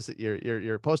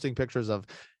 You're posting pictures of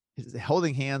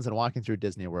holding hands and walking through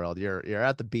Disney World. You're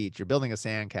at the beach, you're building a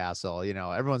sandcastle,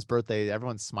 everyone's birthday,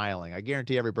 everyone's smiling. I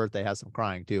guarantee every birthday has some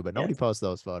crying too, but nobody posts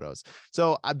those photos.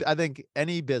 So I think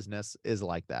any business is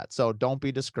like that. So don't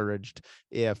be discouraged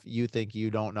if you think you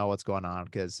don't know what's going on,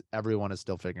 because everyone is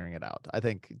still figuring it out. I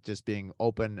think just being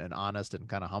open and honest and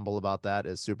kind of humble about that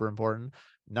is super important.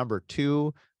 Number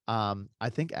two, I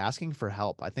think asking for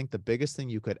help. I think the biggest thing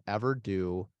you could ever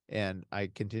do, and I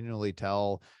continually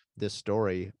tell this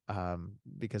story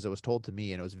because it was told to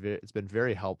me, and it's been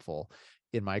very helpful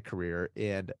in my career.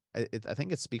 And I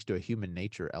think it speaks to a human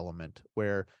nature element,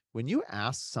 where when you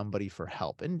ask somebody for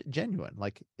help, and genuine,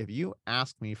 like if you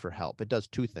ask me for help, it does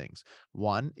two things.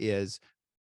 One is,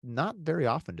 not very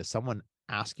often does someone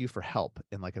ask you for help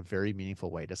in like a very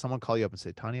meaningful way. Does someone call you up and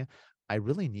say, Tanya, I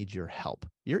really need your help.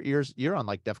 You're on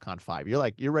like DEFCON 5.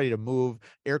 You're ready to move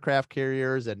aircraft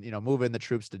carriers and, move in the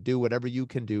troops to do whatever you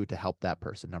can do to help that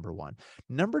person. Number one.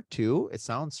 Number two, it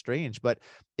sounds strange, but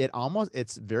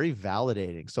it's very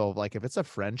validating. So like if it's a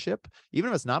friendship, even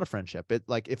if it's not a friendship,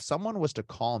 like if someone was to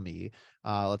call me,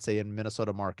 let's say in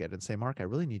Minnesota market, and say, Mark, I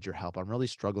really need your help. I'm really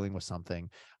struggling with something.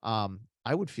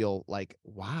 I would feel like,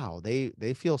 wow,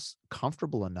 they feel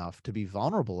comfortable enough to be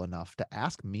vulnerable enough to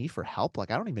ask me for help.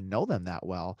 Like I don't even know them that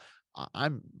well.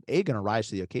 I'm going to rise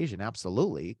to the occasion.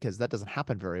 Absolutely. Because that doesn't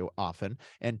happen very often.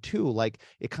 And two, like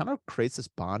it kind of creates this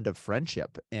bond of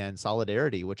friendship and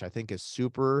solidarity, which I think is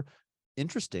super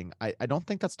interesting. I don't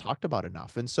think that's talked about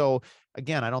enough. And so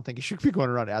again, I don't think you should be going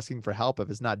around asking for help if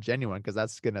it's not genuine, because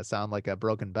that's going to sound like a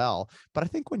broken bell. But I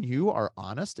think when you are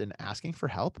honest and asking for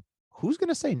help, who's going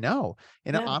to say no?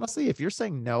 And honestly, if you're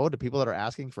saying no to people that are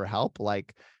asking for help,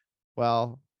 like,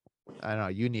 well, I don't know,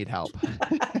 you need help.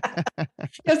 I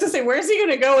was to say, where's he going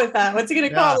to go with that? What's he going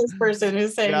to call this person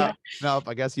who's saying no? Nope,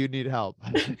 I guess you need help.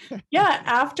 Yeah.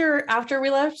 After we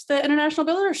left the International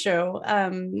Builder Show,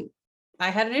 I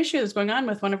had an issue that's going on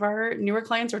with one of our newer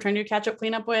clients we're trying to do catch-up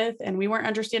cleanup with, and we weren't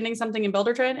understanding something in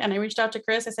Buildertrend. And I reached out to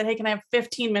Chris. I said, hey, can I have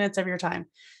 15 minutes of your time?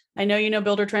 I know you know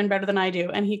Buildertrend better than I do.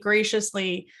 And he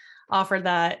graciously offered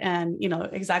that. And,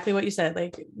 exactly what you said,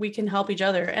 like we can help each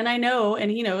other. And I know, and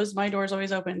he knows my door's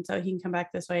always open, so he can come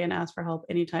back this way and ask for help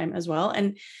anytime as well.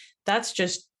 And that's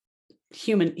just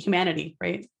humanity,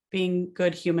 right? Being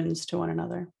good humans to one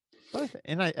another.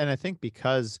 And I think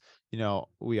because,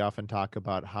 we often talk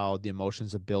about how the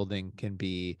emotions of building can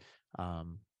be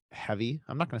heavy.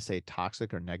 I'm not going to say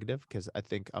toxic or negative, because I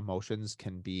think emotions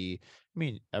can be,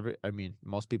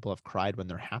 most people have cried when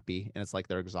they're happy, and it's like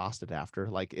they're exhausted after.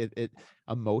 Like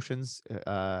emotions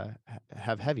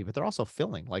have heavy, but they're also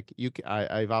filling. Like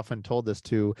I've often told this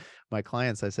to my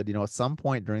clients. I said, at some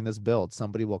point during this build,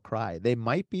 somebody will cry. They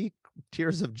might be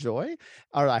tears of joy,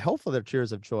 or I hope they're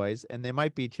tears of joys, and they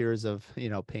might be tears of,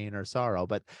 pain or sorrow,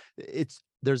 but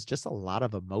there's just a lot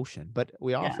of emotion. But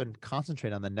we often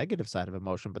concentrate on the negative side of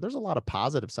emotion, but there's a lot of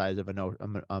positive sides of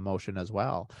emotion as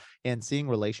well. And seeing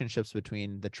relationships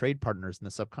between the trade partners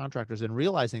and the subcontractors, and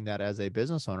realizing that as a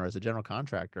business owner, as a general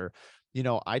contractor,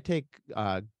 I take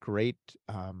great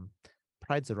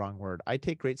pride's the wrong word. I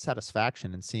take great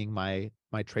satisfaction in seeing my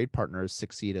trade partners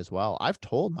succeed as well. I've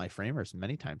told my framers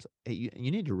many times, hey,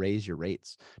 you need to raise your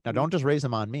rates. Now, don't just raise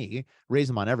them on me, raise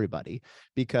them on everybody,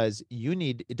 because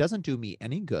it doesn't do me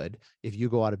any good if you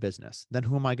go out of business. Then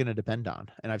who am I going to depend on?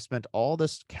 And I've spent all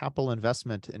this capital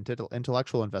investment,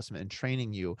 intellectual investment in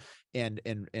training you and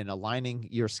aligning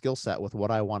your skill set with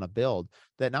what I want to build,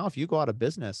 that now if you go out of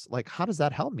business, like, how does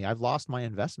that help me? I've lost my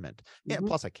investment. And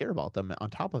plus I care about them on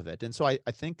top of it. And so I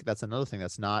think that's another thing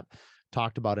that's not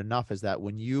talked about enough, is that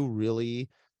when you really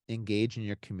engage in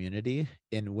your community,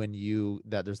 and when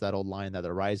there's that old line that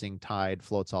the rising tide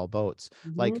floats all boats,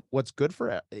 like what's good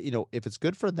for, if it's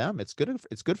good for them, it's good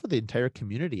for the entire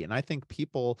community. And I think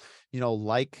people,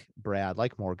 like Brad,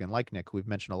 like Morgan, like Nick, we've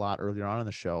mentioned a lot earlier on in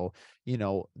the show,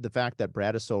 the fact that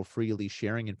Brad is so freely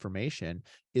sharing information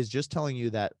is just telling you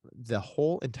that the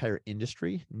whole entire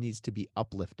industry needs to be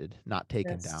uplifted, not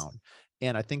taken down.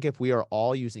 And I think if we are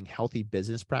all using healthy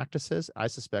business practices, I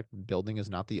suspect building is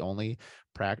not the only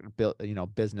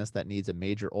business that needs a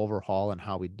major overhaul in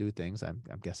how we do things. I'm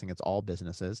guessing it's all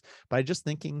businesses, but I'm just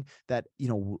thinking that,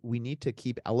 we need to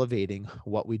keep elevating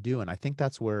what we do. And I think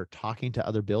that's where talking to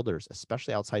other builders,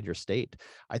 especially outside your state,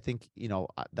 I think,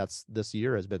 this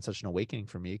year has been such an awakening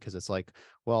for me, because it's like,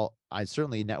 well, I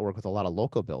certainly network with a lot of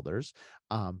local builders,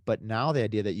 but now the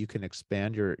idea that you can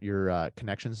expand your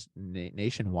connections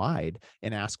nationwide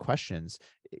and ask questions,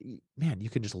 man, you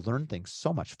can just learn things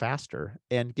so much faster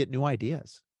and get new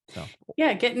ideas. So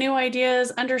get new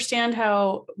ideas, understand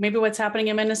how maybe what's happening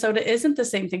in Minnesota isn't the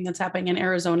same thing that's happening in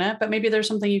Arizona, but maybe there's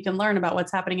something you can learn about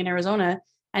what's happening in Arizona.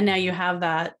 And now you have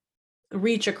that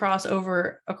reach across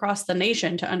the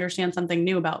nation to understand something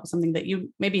new about something that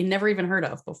you maybe never even heard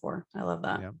of before. I love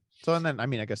that. Yeah. So, and then,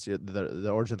 I guess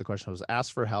the origin of the question was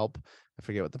ask for help. I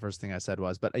forget what the first thing I said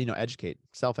was, but, educate,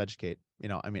 self-educate,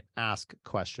 ask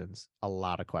questions, a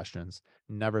lot of questions,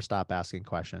 never stop asking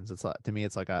questions. It's to me,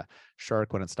 it's like a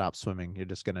shark when it stops swimming, you're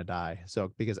just going to die.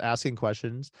 So, because asking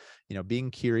questions, being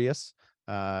curious,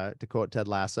 to quote Ted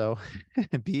Lasso,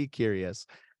 be curious.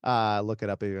 Look it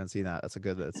up if you haven't seen that. It's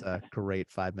a great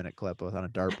 5-minute clip on a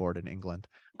dartboard in England.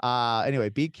 Anyway,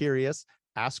 be curious,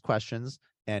 ask questions,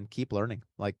 and keep learning.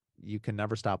 Like, you can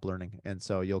never stop learning. And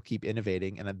so you'll keep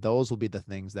innovating. And those will be the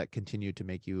things that continue to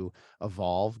make you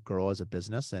evolve, grow as a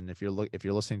business. And if you're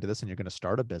listening to this and you're going to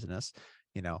start a business,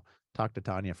 talk to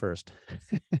Tanya first.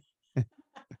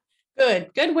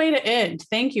 Good way to end.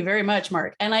 Thank you very much,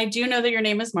 Mark. And I do know that your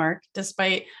name is Mark,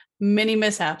 despite many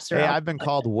mishaps. Hey, I've been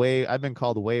called way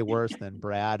worse than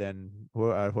Brad and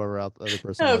whoever else, other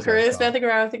person. Oh, Chris. I think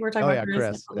we're talking about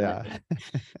Chris. Yeah.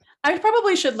 I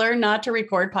probably should learn not to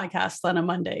record podcasts on a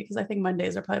Monday, because I think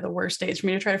Mondays are probably the worst days for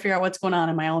me to try to figure out what's going on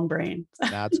in my own brain.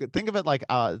 That's good. Think of it like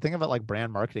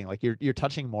brand marketing. Like you're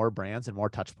touching more brands and more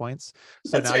touch points.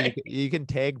 So That's now right. you can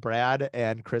tag Brad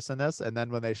and Chris in this, and then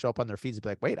when they show up on their feeds, be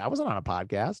like, wait, I wasn't on a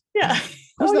podcast. Yeah.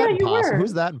 Who's that you imposter? were.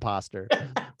 Who's that imposter?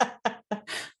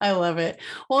 I love it.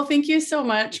 Well, thank you so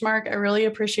much, Mark. I really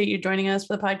appreciate you joining us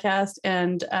for the podcast,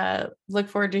 and look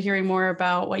forward to hearing more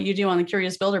about what you do on the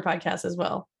Curious Builder podcast as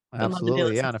well.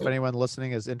 Absolutely. Yeah. And if anyone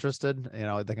listening is interested,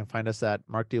 they can find us at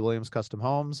Mark D. Williams Custom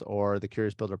Homes or the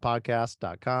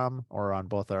CuriousBuilderPodcast.com, or on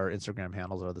both our Instagram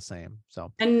handles are the same.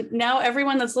 So, and now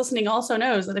everyone that's listening also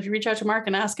knows that if you reach out to Mark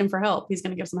and ask him for help, he's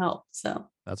going to give some help. So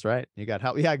that's right. You got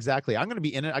help. Yeah, exactly. I'm going to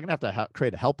be in it. I'm going to have to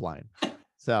create a helpline.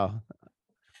 So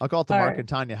I'll call it the Mark and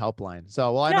Tanya helpline.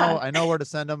 So, well, I know where to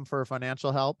send them for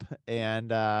financial help.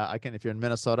 And if you're in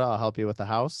Minnesota, I'll help you with the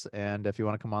house. And if you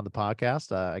want to come on the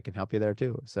podcast, I can help you there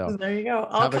too. So there you go.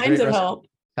 All kinds of help.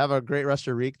 Have a great rest of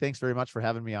your week. Thanks very much for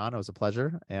having me on. It was a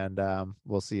pleasure. And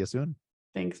we'll see you soon.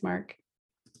 Thanks, Mark.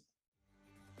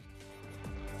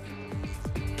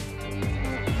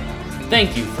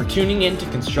 Thank you for tuning in to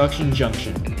Construction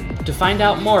Junction. To find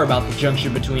out more about the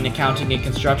junction between accounting and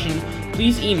construction,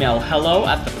 please email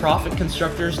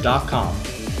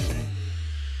hello@theprofitconstructors.com.